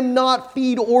 Let them not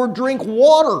feed or drink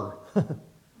water,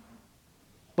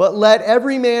 but let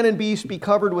every man and beast be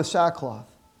covered with sackcloth.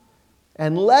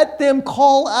 And let them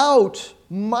call out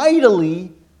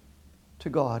mightily to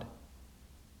God,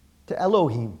 to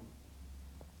Elohim,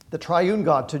 the triune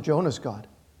God, to Jonah's God.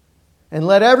 And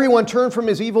let everyone turn from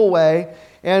his evil way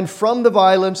and from the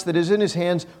violence that is in his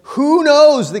hands. Who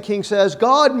knows, the king says,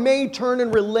 God may turn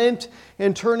and relent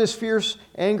and turn his fierce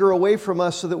anger away from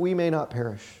us so that we may not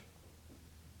perish.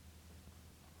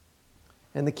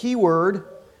 And the key word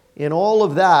in all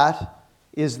of that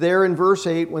is there in verse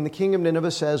 8 when the king of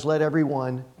Nineveh says, let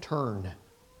everyone turn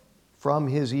from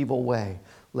his evil way.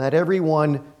 Let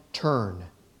everyone turn.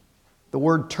 The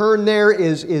word turn there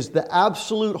is the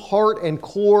absolute heart and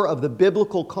core of the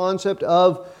biblical concept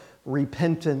of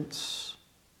repentance.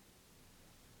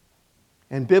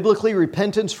 And biblically,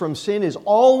 repentance from sin is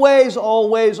always,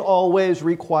 always, always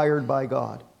required by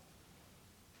God.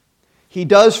 He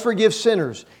does forgive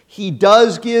sinners. He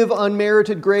does give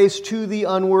unmerited grace to the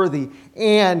unworthy.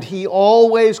 And He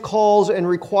always calls and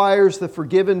requires the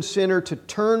forgiven sinner to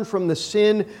turn from the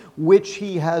sin which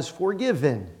He has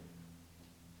forgiven.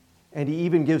 And He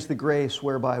even gives the grace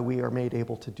whereby we are made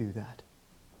able to do that.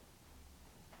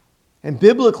 And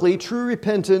biblically, true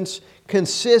repentance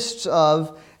consists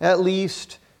of at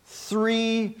least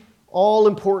three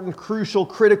all-important, crucial,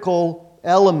 critical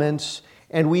elements.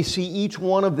 And we see each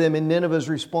one of them in Nineveh's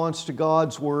response to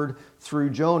God's word through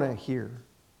Jonah here.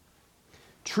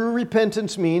 True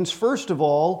repentance means, first of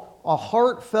all, a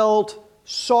heartfelt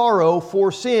sorrow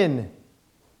for sin.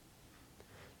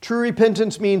 True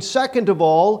repentance means, second of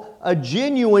all, a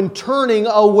genuine turning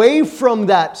away from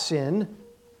that sin.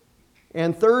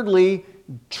 And thirdly,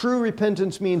 true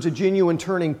repentance means a genuine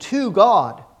turning to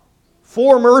God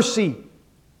for mercy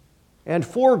and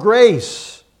for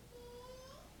grace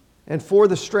and for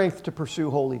the strength to pursue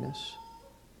holiness.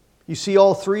 You see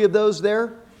all three of those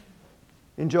there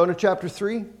in Jonah chapter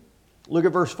 3? Look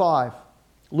at verse 5.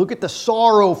 Look at the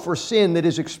sorrow for sin that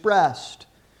is expressed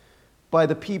by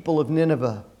the people of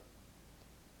Nineveh.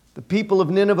 The people of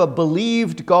Nineveh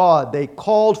believed God. They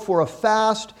called for a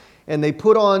fast and they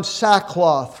put on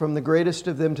sackcloth from the greatest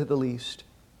of them to the least.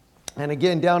 And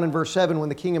again, down in verse 7, when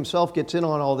the king himself gets in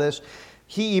on all this,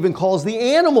 he even calls the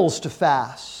animals to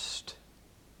fast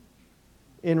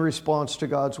in response to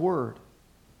God's word.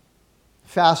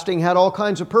 Fasting had all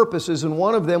kinds of purposes, and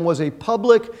one of them was a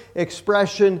public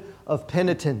expression of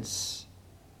penitence.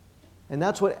 And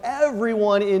that's what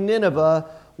everyone in Nineveh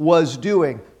was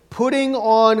doing. Putting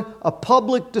on a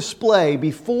public display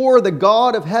before the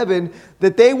God of heaven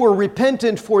that they were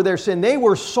repentant for their sin. They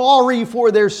were sorry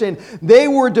for their sin. They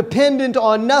were dependent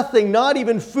on nothing, not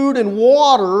even food and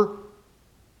water.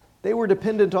 They were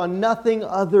dependent on nothing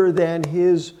other than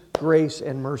His grace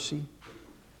and mercy.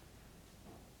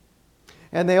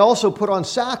 And they also put on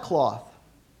sackcloth.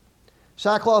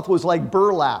 Sackcloth was like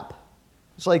burlap.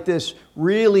 It's like this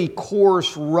really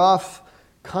coarse, rough,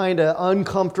 kind of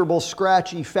uncomfortable,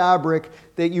 scratchy fabric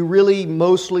that you really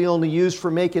mostly only use for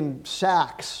making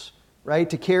sacks, right?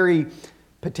 To carry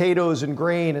potatoes and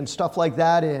grain and stuff like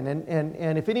that in.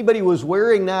 And if anybody was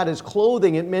wearing that as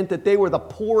clothing, it meant that they were the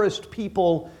poorest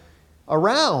people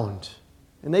around.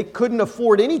 And they couldn't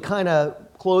afford any kind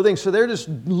of clothing, so they're just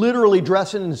literally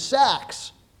dressing in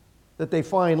sacks that they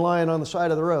find lying on the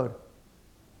side of the road.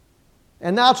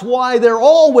 And that's why they're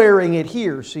all wearing it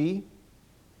here, see?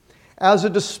 As a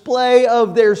display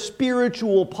of their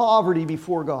spiritual poverty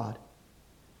before God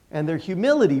and their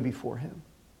humility before Him.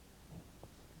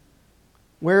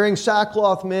 Wearing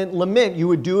sackcloth meant lament. You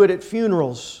would do it at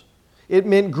funerals. It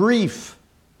meant grief.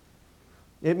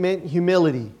 It meant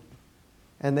humility.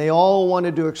 And they all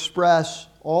wanted to express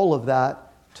all of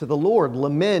that to the Lord.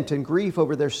 Lament and grief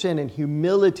over their sin and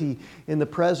humility in the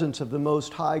presence of the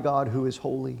Most High God who is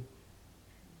holy.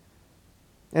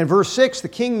 And verse 6, the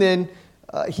king then,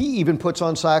 he even puts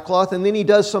on sackcloth, and then he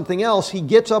does something else. He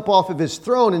gets up off of his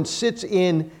throne and sits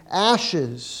in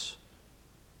ashes.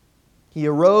 He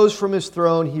arose from his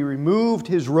throne, he removed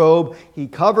his robe, he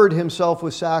covered himself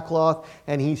with sackcloth,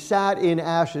 and he sat in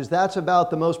ashes. That's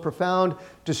about the most profound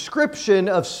description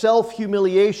of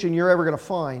self-humiliation you're ever going to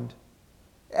find.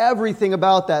 Everything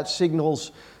about that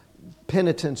signals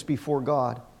penitence before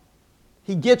God.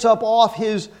 He gets up off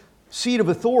his seat of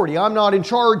authority. I'm not in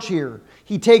charge here.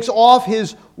 He takes off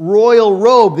his royal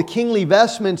robe, the kingly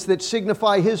vestments that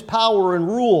signify his power and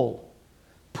rule.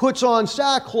 Puts on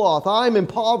sackcloth. I'm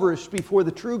impoverished before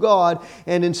the true God.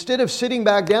 And instead of sitting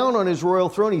back down on his royal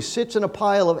throne, he sits in a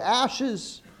pile of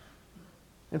ashes.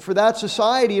 And for that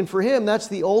society and for him, that's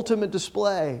the ultimate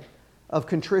display of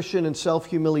contrition and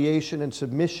self-humiliation and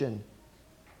submission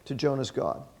to Jonah's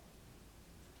God.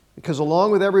 Because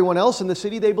along with everyone else in the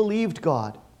city, they believed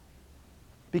God.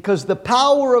 Because the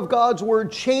power of God's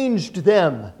word changed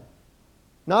them.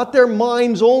 Not their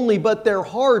minds only, but their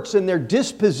hearts and their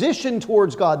disposition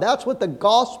towards God. That's what the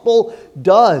gospel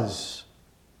does.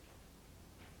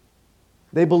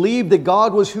 They believed that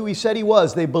God was who He said He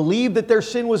was. They believed that their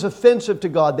sin was offensive to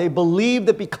God. They believed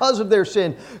that because of their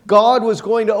sin, God was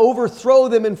going to overthrow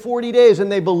them in 40 days. And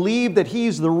they believed that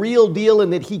He's the real deal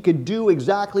and that He could do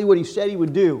exactly what He said He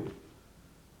would do.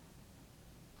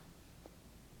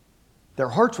 Their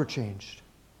hearts were changed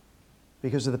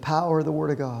because of the power of the Word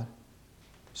of God.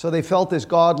 So they felt this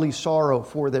godly sorrow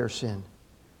for their sin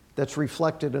that's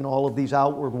reflected in all of these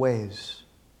outward ways.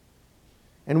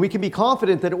 And we can be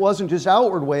confident that it wasn't just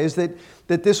outward ways, that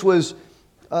this was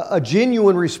a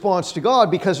genuine response to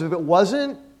God, because if it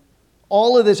wasn't,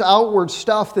 all of this outward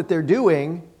stuff that they're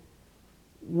doing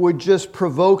would just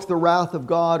provoke the wrath of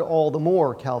God all the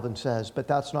more, Calvin says. But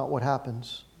that's not what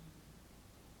happens.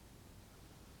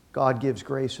 God gives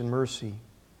grace and mercy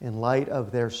in light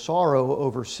of their sorrow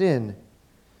over sin.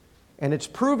 And it's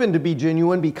proven to be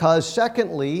genuine because,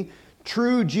 secondly,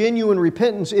 true, genuine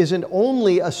repentance isn't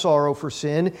only a sorrow for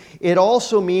sin. It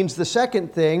also means the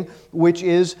second thing, which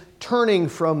is turning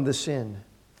from the sin.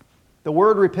 The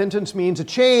word repentance means a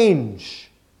change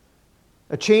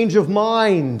of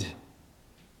mind.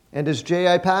 And as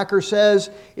J.I. Packer says,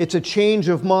 it's a change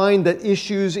of mind that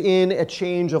issues in a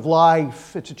change of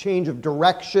life. It's a change of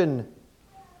direction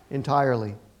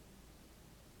entirely.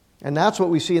 And that's what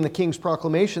we see in the King's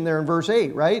proclamation there in verse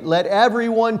 8, right? Let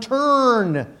everyone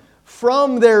turn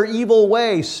from their evil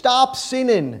way. Stop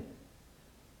sinning.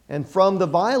 And from the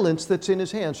violence that's in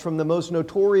his hands, from the most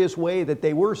notorious way that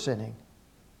they were sinning.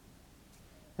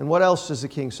 And what else does the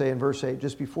king say in verse 8,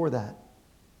 just before that?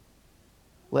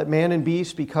 Let man and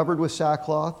beast be covered with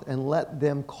sackcloth, and let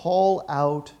them call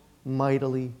out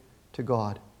mightily to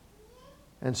God.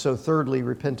 And so thirdly,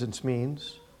 repentance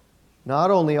means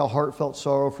not only a heartfelt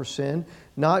sorrow for sin,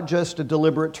 not just a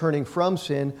deliberate turning from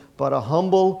sin, but a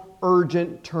humble,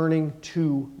 urgent turning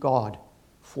to God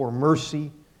for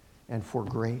mercy and for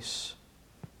grace.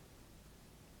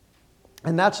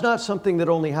 And that's not something that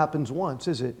only happens once,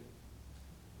 is it?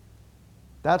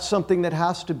 That's something that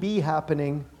has to be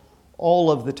happening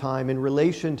all of the time in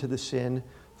relation to the sin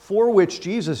for which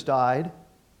Jesus died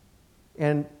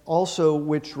and also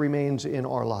which remains in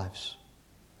our lives.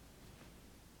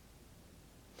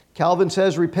 Calvin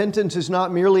says repentance is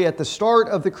not merely at the start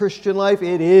of the Christian life,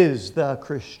 it is the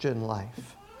Christian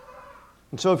life.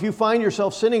 And so if you find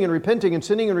yourself sinning and repenting and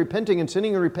sinning and repenting and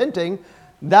sinning and repenting,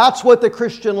 that's what the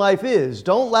Christian life is.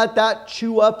 Don't let that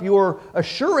chew up your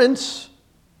assurance.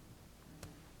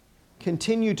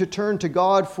 Continue to turn to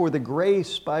God for the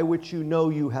grace by which you know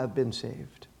you have been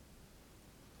saved.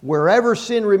 Wherever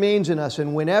sin remains in us,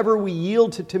 and whenever we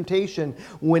yield to temptation,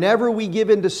 whenever we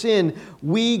give in to sin,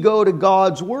 we go to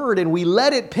God's Word and we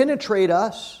let it penetrate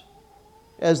us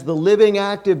as the living,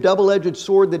 active, double-edged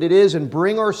sword that it is, and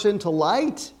bring our sin to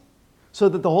light so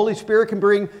that the Holy Spirit can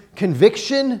bring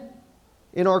conviction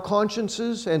in our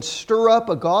consciences and stir up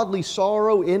a godly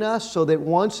sorrow in us so that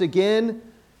once again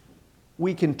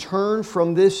we can turn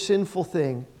from this sinful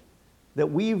thing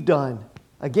that we've done,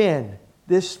 again,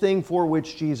 this thing for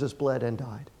which Jesus bled and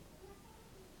died.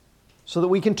 So that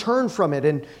we can turn from it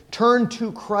and turn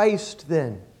to Christ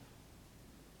then.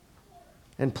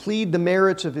 And plead the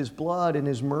merits of His blood and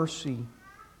His mercy.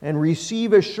 And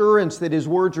receive assurance that His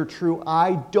words are true.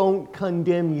 I don't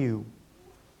condemn you.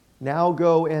 Now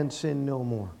go and sin no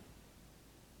more.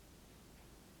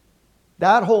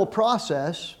 That whole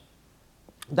process,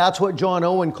 that's what John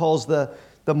Owen calls the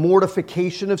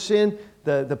mortification of sin.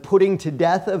 The putting to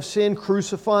death of sin,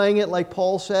 crucifying it, like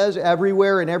Paul says,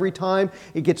 everywhere and every time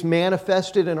it gets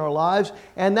manifested in our lives.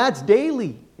 And that's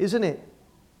daily, isn't it?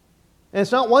 And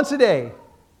it's not once a day.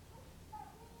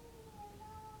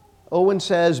 Owen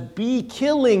says, be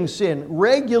killing sin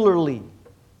regularly,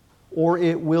 or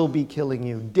it will be killing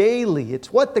you daily.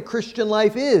 It's what the Christian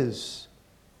life is.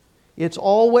 It's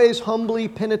always humbly,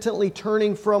 penitently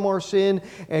turning from our sin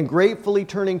and gratefully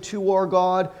turning to our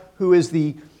God, who is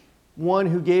the one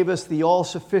who gave us the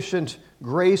all-sufficient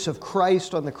grace of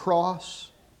Christ on the cross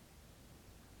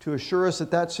to assure us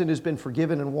that that sin has been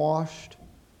forgiven and washed,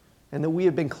 and that we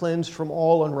have been cleansed from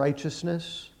all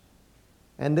unrighteousness,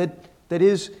 and that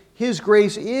His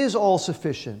grace is all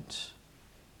sufficient.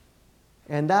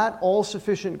 And that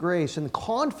all-sufficient grace and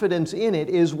confidence in it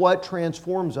is what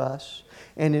transforms us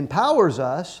and empowers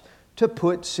us to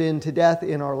put sin to death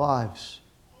in our lives.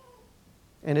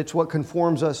 And it's what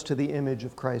conforms us to the image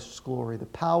of Christ's glory. The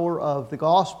power of the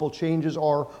gospel changes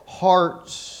our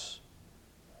hearts.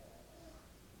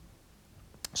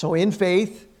 So in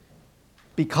faith,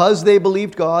 because they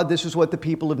believed God, this is what the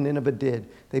people of Nineveh did.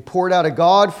 They poured out a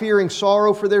God-fearing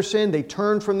sorrow for their sin. They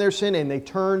turned from their sin and they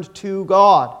turned to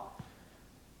God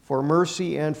for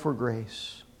mercy and for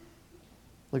grace.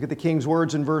 Look at the king's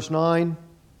words in verse 9.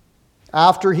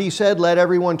 After he said, "Let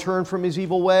everyone turn from his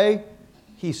evil way,"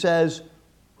 he says,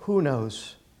 "Who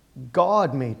knows?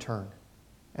 God may turn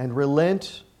and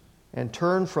relent and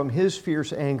turn from His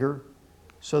fierce anger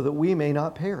so that we may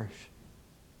not perish."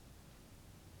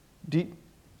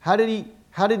 How did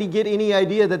he get any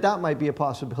idea that that might be a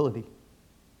possibility?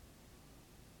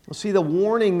 Well, see, the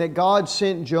warning that God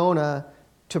sent Jonah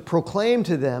to proclaim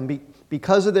to them,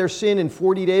 because of their sin in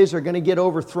 40 days they're going to get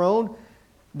overthrown,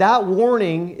 that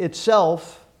warning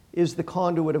itself is the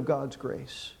conduit of God's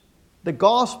grace. The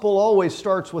gospel always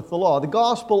starts with the law. The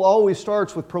gospel always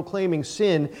starts with proclaiming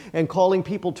sin and calling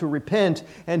people to repent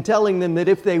and telling them that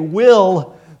if they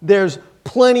will, there's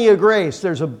plenty of grace.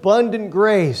 There's abundant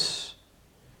grace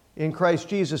in Christ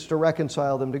Jesus to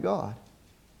reconcile them to God.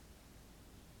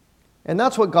 And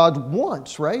that's what God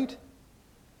wants, right?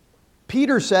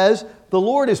 Peter says, the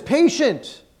Lord is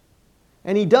patient,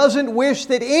 and He doesn't wish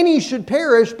that any should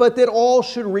perish, but that all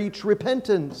should reach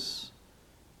repentance.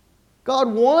 God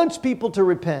wants people to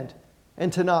repent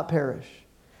and to not perish.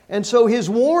 And so His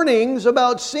warnings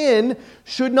about sin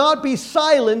should not be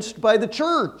silenced by the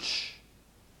church.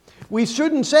 We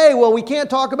shouldn't say, well, we can't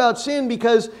talk about sin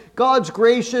because God's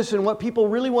gracious and what people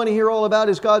really want to hear all about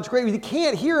is God's grace. You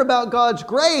can't hear about God's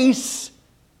grace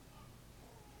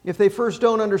if they first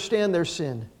don't understand their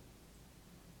sin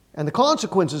and the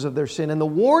consequences of their sin and the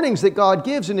warnings that God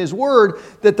gives in His Word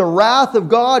that the wrath of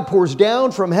God pours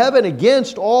down from heaven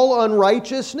against all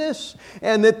unrighteousness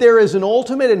and that there is an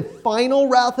ultimate and final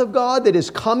wrath of God that is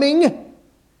coming.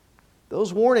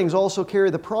 Those warnings also carry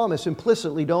the promise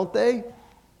implicitly, don't they?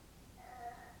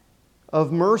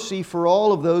 Of mercy for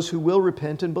all of those who will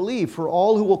repent and believe, for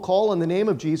all who will call on the name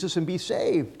of Jesus and be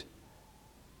saved.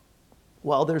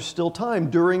 While there's still time,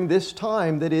 during this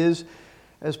time that is,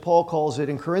 as Paul calls it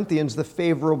in Corinthians, the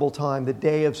favorable time, the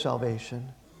day of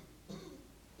salvation.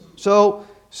 So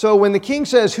when the king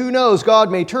says, "Who knows,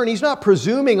 God may turn," he's not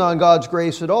presuming on God's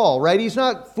grace at all, right? He's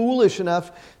not foolish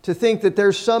enough to think that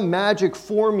there's some magic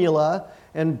formula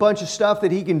and bunch of stuff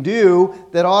that he can do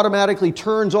that automatically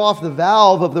turns off the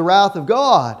valve of the wrath of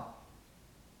God.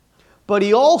 But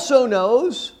he also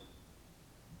knows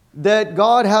that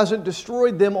God hasn't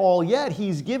destroyed them all yet.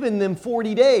 He's given them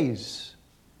 40 days.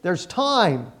 There's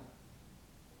time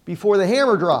before the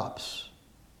hammer drops.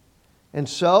 And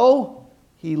so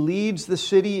he leads the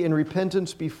city in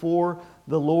repentance before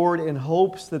the Lord in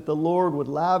hopes that the Lord would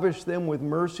lavish them with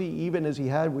mercy even as He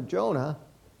had with Jonah.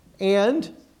 And,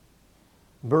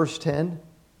 verse 10,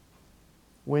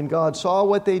 when God saw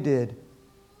what they did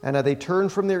and how they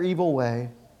turned from their evil way,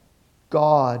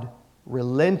 God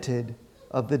relented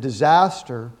of the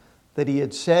disaster that He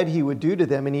had said He would do to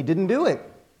them, and He didn't do it.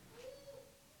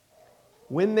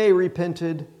 When they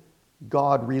repented,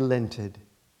 God relented.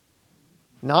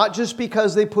 Not just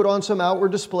because they put on some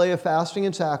outward display of fasting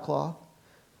and sackcloth,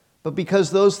 but because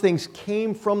those things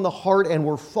came from the heart and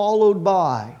were followed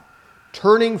by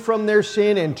turning from their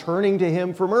sin and turning to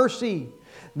Him for mercy.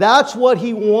 That's what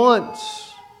He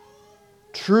wants.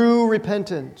 True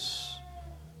repentance.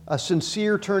 A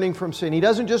sincere turning from sin. He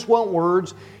doesn't just want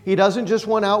words. He doesn't just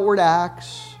want outward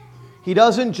acts. He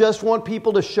doesn't just want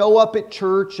people to show up at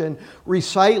church and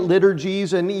recite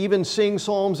liturgies and even sing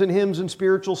psalms and hymns and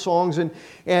spiritual songs and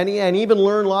even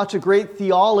learn lots of great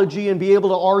theology and be able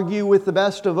to argue with the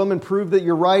best of them and prove that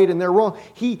you're right and they're wrong.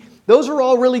 Those are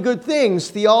all really good things.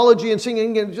 Theology and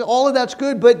singing, all of that's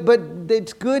good, but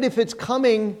it's good if it's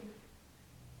coming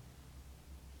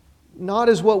not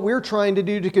as what we're trying to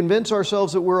do to convince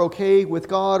ourselves that we're okay with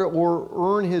God or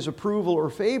earn His approval or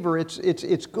favor.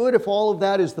 It's good if all of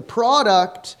that is the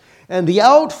product and the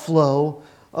outflow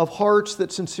of hearts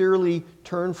that sincerely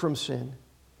turn from sin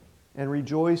and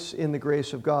rejoice in the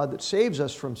grace of God that saves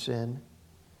us from sin,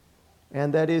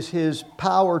 and that is His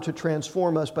power to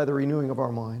transform us by the renewing of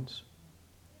our minds.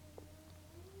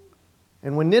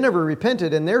 And when Nineveh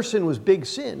repented, and their sin was big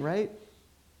sin, right?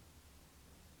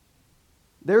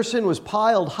 Their sin was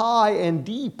piled high and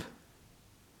deep.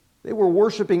 They were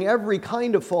worshiping every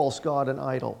kind of false god and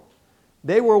idol.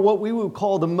 They were what we would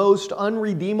call the most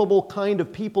unredeemable kind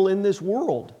of people in this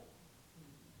world.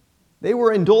 They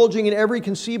were indulging in every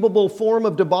conceivable form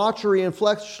of debauchery and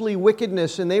fleshly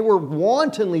wickedness, and they were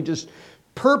wantonly just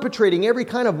perpetrating every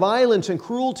kind of violence and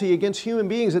cruelty against human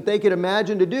beings that they could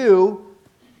imagine to do.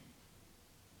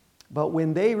 But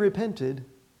when they repented,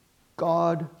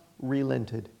 God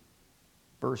relented.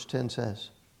 Verse 10 says.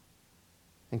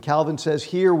 And Calvin says,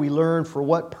 here we learn for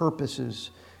what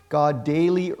purposes God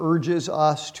daily urges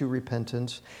us to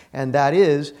repentance, and that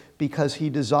is because He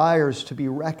desires to be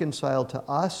reconciled to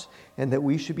us and that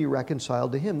we should be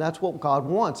reconciled to Him. That's what God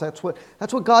wants. That's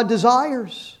what God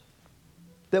desires,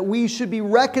 that we should be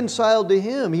reconciled to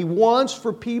Him. He wants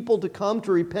for people to come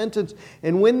to repentance,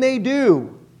 and when they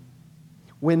do,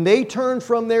 when they turn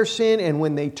from their sin and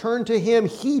when they turn to Him,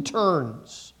 He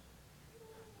turns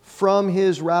from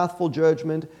His wrathful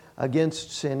judgment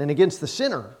against sin and against the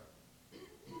sinner.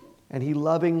 And He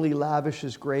lovingly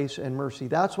lavishes grace and mercy.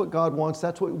 That's what God wants.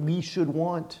 That's what we should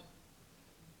want.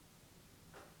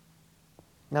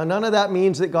 Now, none of that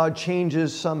means that God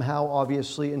changes somehow,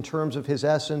 obviously, in terms of His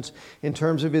essence, in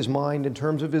terms of His mind, in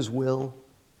terms of His will.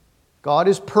 God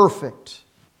is perfect,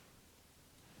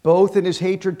 both in His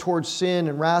hatred towards sin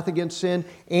and wrath against sin,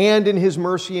 and in His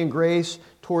mercy and grace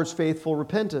towards faithful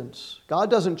repentance.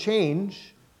 God doesn't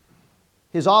change.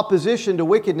 His opposition to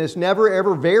wickedness never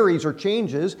ever varies or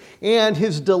changes, and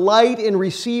His delight in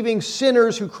receiving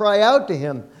sinners who cry out to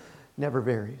Him never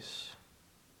varies.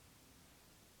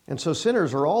 And so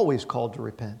sinners are always called to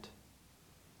repent.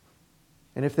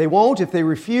 And if they won't, if they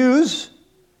refuse,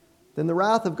 then the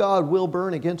wrath of God will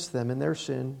burn against them in their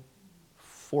sin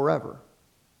forever.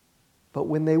 But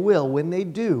when they will, when they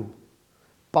do,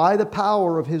 by the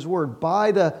power of His Word,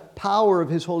 by the power of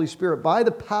His Holy Spirit, by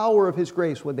the power of His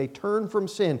grace, when they turn from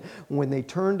sin, when they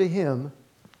turn to Him,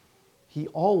 He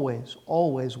always,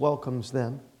 always welcomes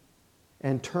them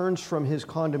and turns from His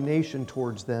condemnation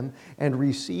towards them and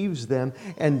receives them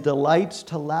and delights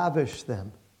to lavish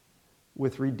them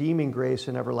with redeeming grace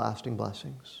and everlasting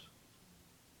blessings.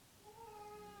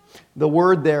 The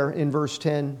word there in verse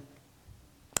 10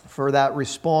 for that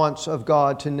response of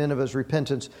God to Nineveh's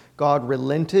repentance, God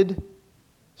relented.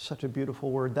 Such a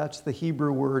beautiful word. That's the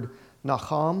Hebrew word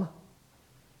nacham,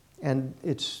 and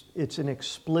it's an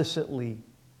explicitly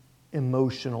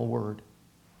emotional word.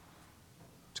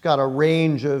 It's got a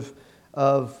range of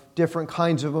different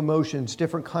kinds of emotions,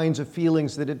 different kinds of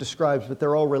feelings that it describes, but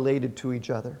they're all related to each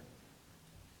other.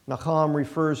 Nacham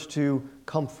refers to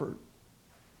comfort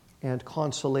and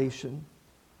consolation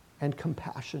and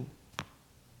compassion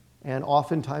and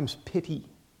oftentimes pity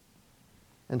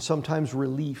and sometimes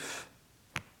relief.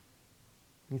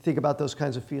 You think about those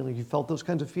kinds of feelings. You felt those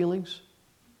kinds of feelings?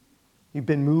 You've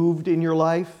been moved in your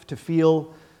life to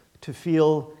feel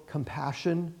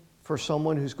compassion for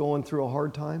someone who's going through a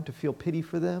hard time, to feel pity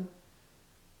for them?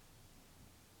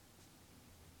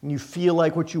 And you feel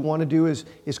like what you want to do is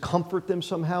comfort them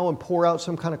somehow and pour out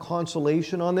some kind of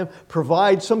consolation on them,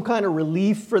 provide some kind of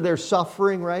relief for their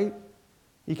suffering, right?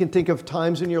 You can think of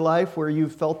times in your life where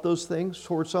you've felt those things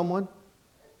towards someone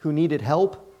who needed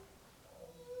help.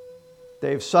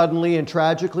 They've suddenly and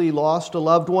tragically lost a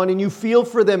loved one, and you feel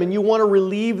for them and you want to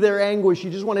relieve their anguish.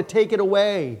 You just want to take it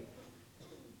away.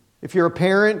 If you're a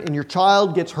parent and your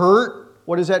child gets hurt,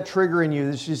 what does that trigger in you?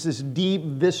 There's just this deep,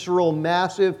 visceral,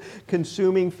 massive,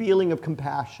 consuming feeling of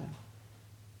compassion.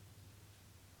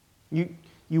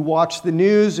 You watch the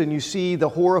news and you see the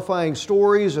horrifying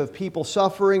stories of people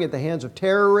suffering at the hands of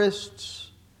terrorists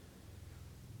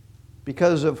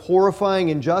because of horrifying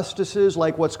injustices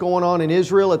like what's going on in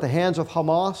Israel at the hands of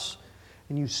Hamas,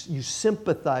 and you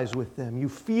sympathize with them. You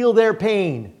feel their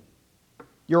pain.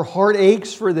 Your heart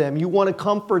aches for them. You want to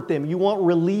comfort them. You want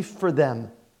relief for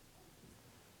them.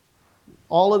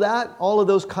 All of that, all of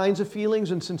those kinds of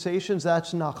feelings and sensations,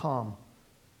 that's nacham.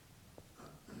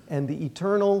 And the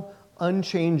eternal,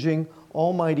 unchanging,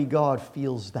 almighty God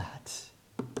feels that,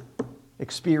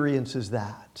 experiences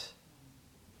that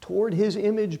toward His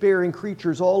image-bearing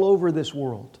creatures all over this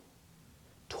world,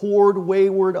 toward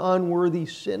wayward, unworthy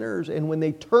sinners. And when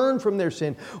they turn from their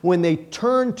sin, when they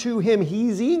turn to Him,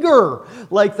 He's eager,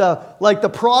 like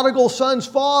the prodigal son's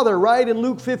father, right, in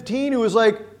Luke 15, who was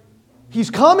like, he's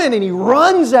coming, and he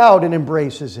runs out and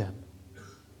embraces him.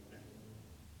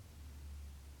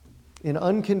 In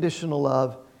unconditional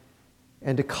love,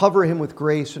 and to cover him with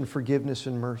grace and forgiveness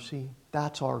and mercy.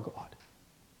 That's our God.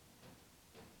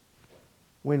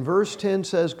 When verse 10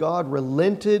 says God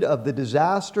relented of the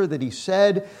disaster that He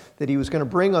said that He was going to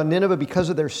bring on Nineveh because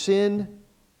of their sin,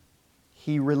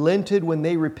 He relented when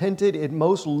they repented. It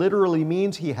most literally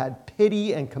means he had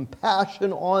pity and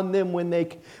compassion on them when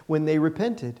they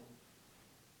repented.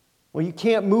 Well, you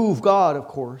can't move God, of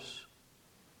course.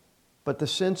 But the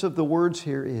sense of the words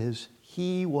here is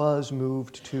he was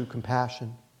moved to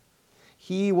compassion.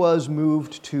 He was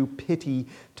moved to pity,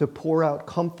 to pour out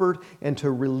comfort and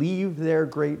to relieve their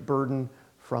great burden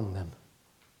from them.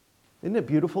 Isn't it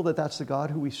beautiful that that's the God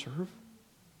who we serve?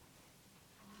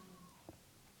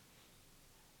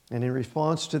 And in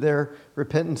response to their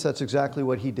repentance, that's exactly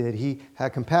what he did. He had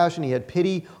compassion, he had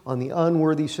pity on the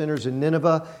unworthy sinners in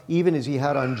Nineveh, even as he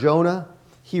had on Jonah.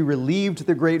 He relieved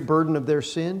the great burden of their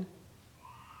sin,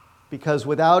 because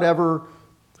without ever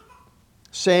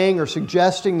saying or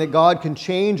suggesting that God can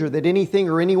change or that anything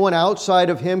or anyone outside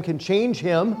of him can change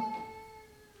him,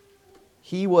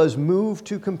 he was moved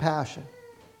to compassion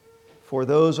for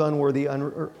those unworthy,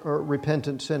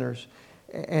 repentant sinners.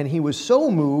 And he was so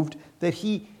moved that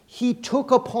he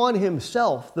took upon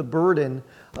himself the burden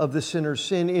of the sinner's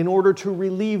sin in order to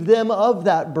relieve them of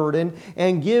that burden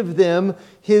and give them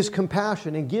his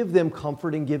compassion and give them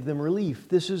comfort and give them relief.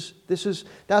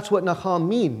 That's what Nahum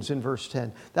means in verse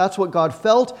 10. That's what God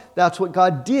felt. That's what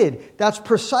God did. That's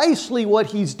precisely what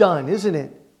he's done, isn't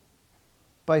it?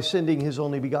 By sending his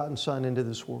only begotten Son into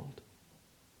this world,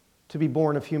 to be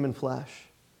born of human flesh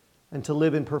and to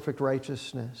live in perfect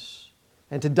righteousness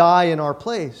and to die in our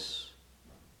place.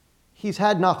 He's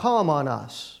had Nahum on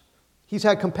us. He's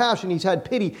had compassion. He's had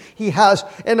pity. He has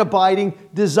an abiding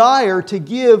desire to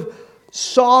give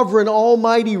sovereign,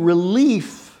 almighty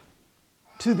relief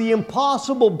to the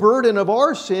impossible burden of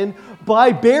our sin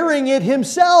by bearing it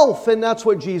himself. And that's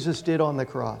what Jesus did on the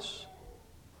cross.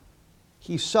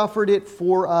 He suffered it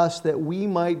for us that we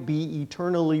might be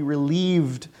eternally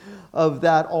relieved of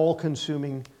that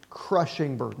all-consuming,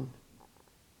 crushing burden.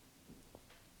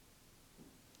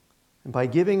 And by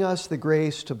giving us the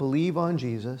grace to believe on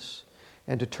Jesus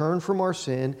and to turn from our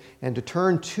sin and to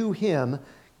turn to him,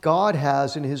 God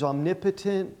has, in his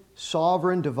omnipotent,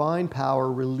 sovereign, divine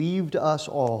power, relieved us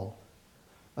all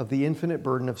of the infinite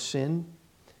burden of sin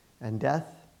and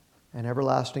death and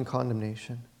everlasting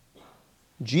condemnation.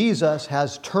 Jesus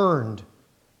has turned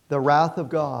the wrath of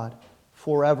God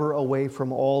forever away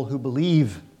from all who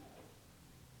believe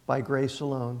by grace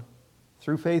alone,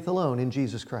 through faith alone in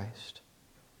Jesus Christ.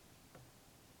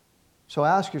 So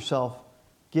ask yourself,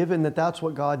 given that that's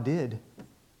what God did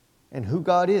and who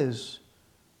God is,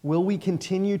 will we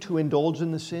continue to indulge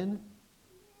in the sin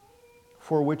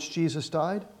for which Jesus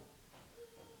died?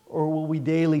 Or will we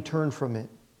daily turn from it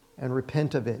and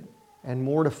repent of it and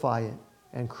mortify it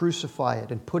and crucify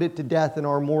it and put it to death in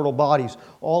our mortal bodies?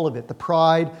 All of it, the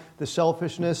pride, the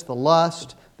selfishness, the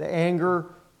lust, the anger,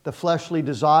 the fleshly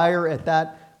desire at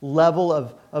that level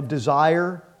of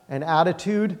desire and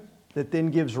attitude that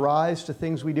then gives rise to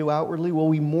things we do outwardly. Will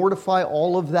we mortify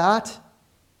all of that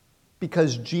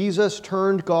because Jesus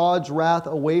turned God's wrath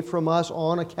away from us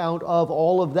on account of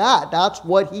all of that? That's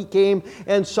what he came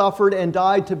and suffered and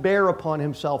died to bear upon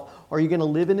himself. Are you going to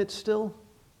live in it still?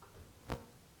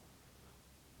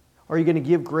 Are you going to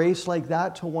give grace like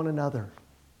that to one another?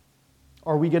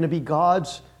 Are we going to be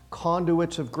God's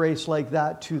conduits of grace like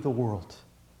that to the world?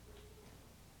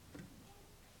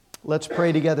 Let's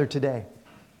pray together today.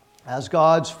 As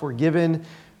God's forgiven,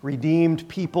 redeemed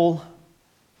people,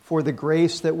 for the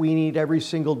grace that we need every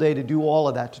single day to do all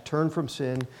of that, to turn from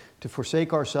sin, to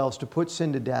forsake ourselves, to put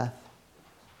sin to death,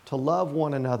 to love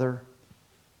one another,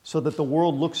 so that the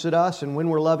world looks at us and when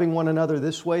we're loving one another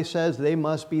this way says they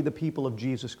must be the people of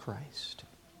Jesus Christ.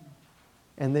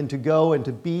 And then to go and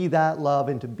to be that love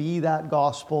and to be that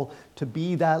gospel, to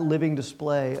be that living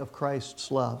display of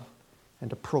Christ's love and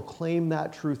to proclaim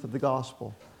that truth of the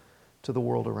gospel to the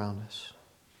world around us.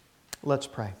 Let's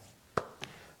pray.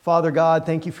 Father God,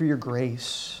 thank you for your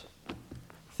grace.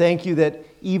 Thank you that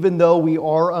even though we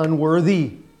are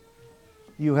unworthy,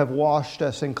 you have washed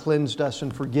us and cleansed us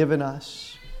and forgiven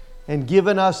us and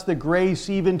given us the grace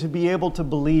even to be able to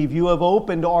believe. You have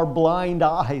opened our blind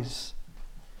eyes.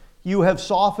 You have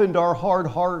softened our hard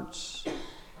hearts.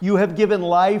 You have given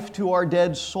life to our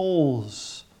dead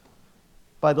souls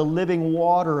by the living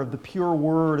water of the pure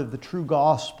word of the true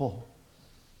gospel,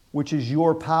 which is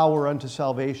your power unto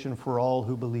salvation for all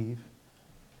who believe.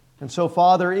 And so,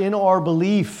 Father, in our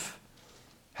belief,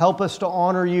 help us to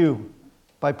honor you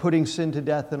by putting sin to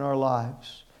death in our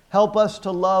lives. Help us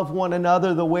to love one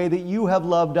another the way that you have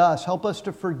loved us. Help us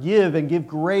to forgive and give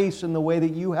grace in the way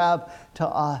that you have to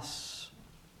us.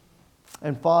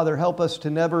 And Father, help us to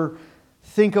never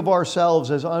think of ourselves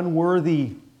as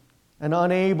unworthy and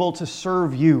unable to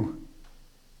serve you,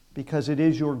 because it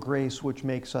is your grace which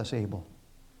makes us able.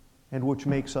 and which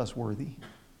makes us worthy.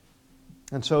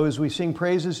 And so as we sing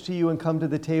praises to you and come to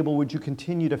the table, would you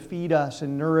continue to feed us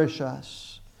and nourish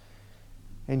us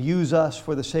and use us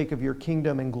for the sake of your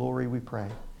kingdom and glory, we pray.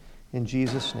 In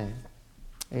Jesus' name,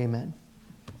 amen.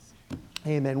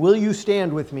 Amen. Will you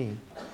stand with me?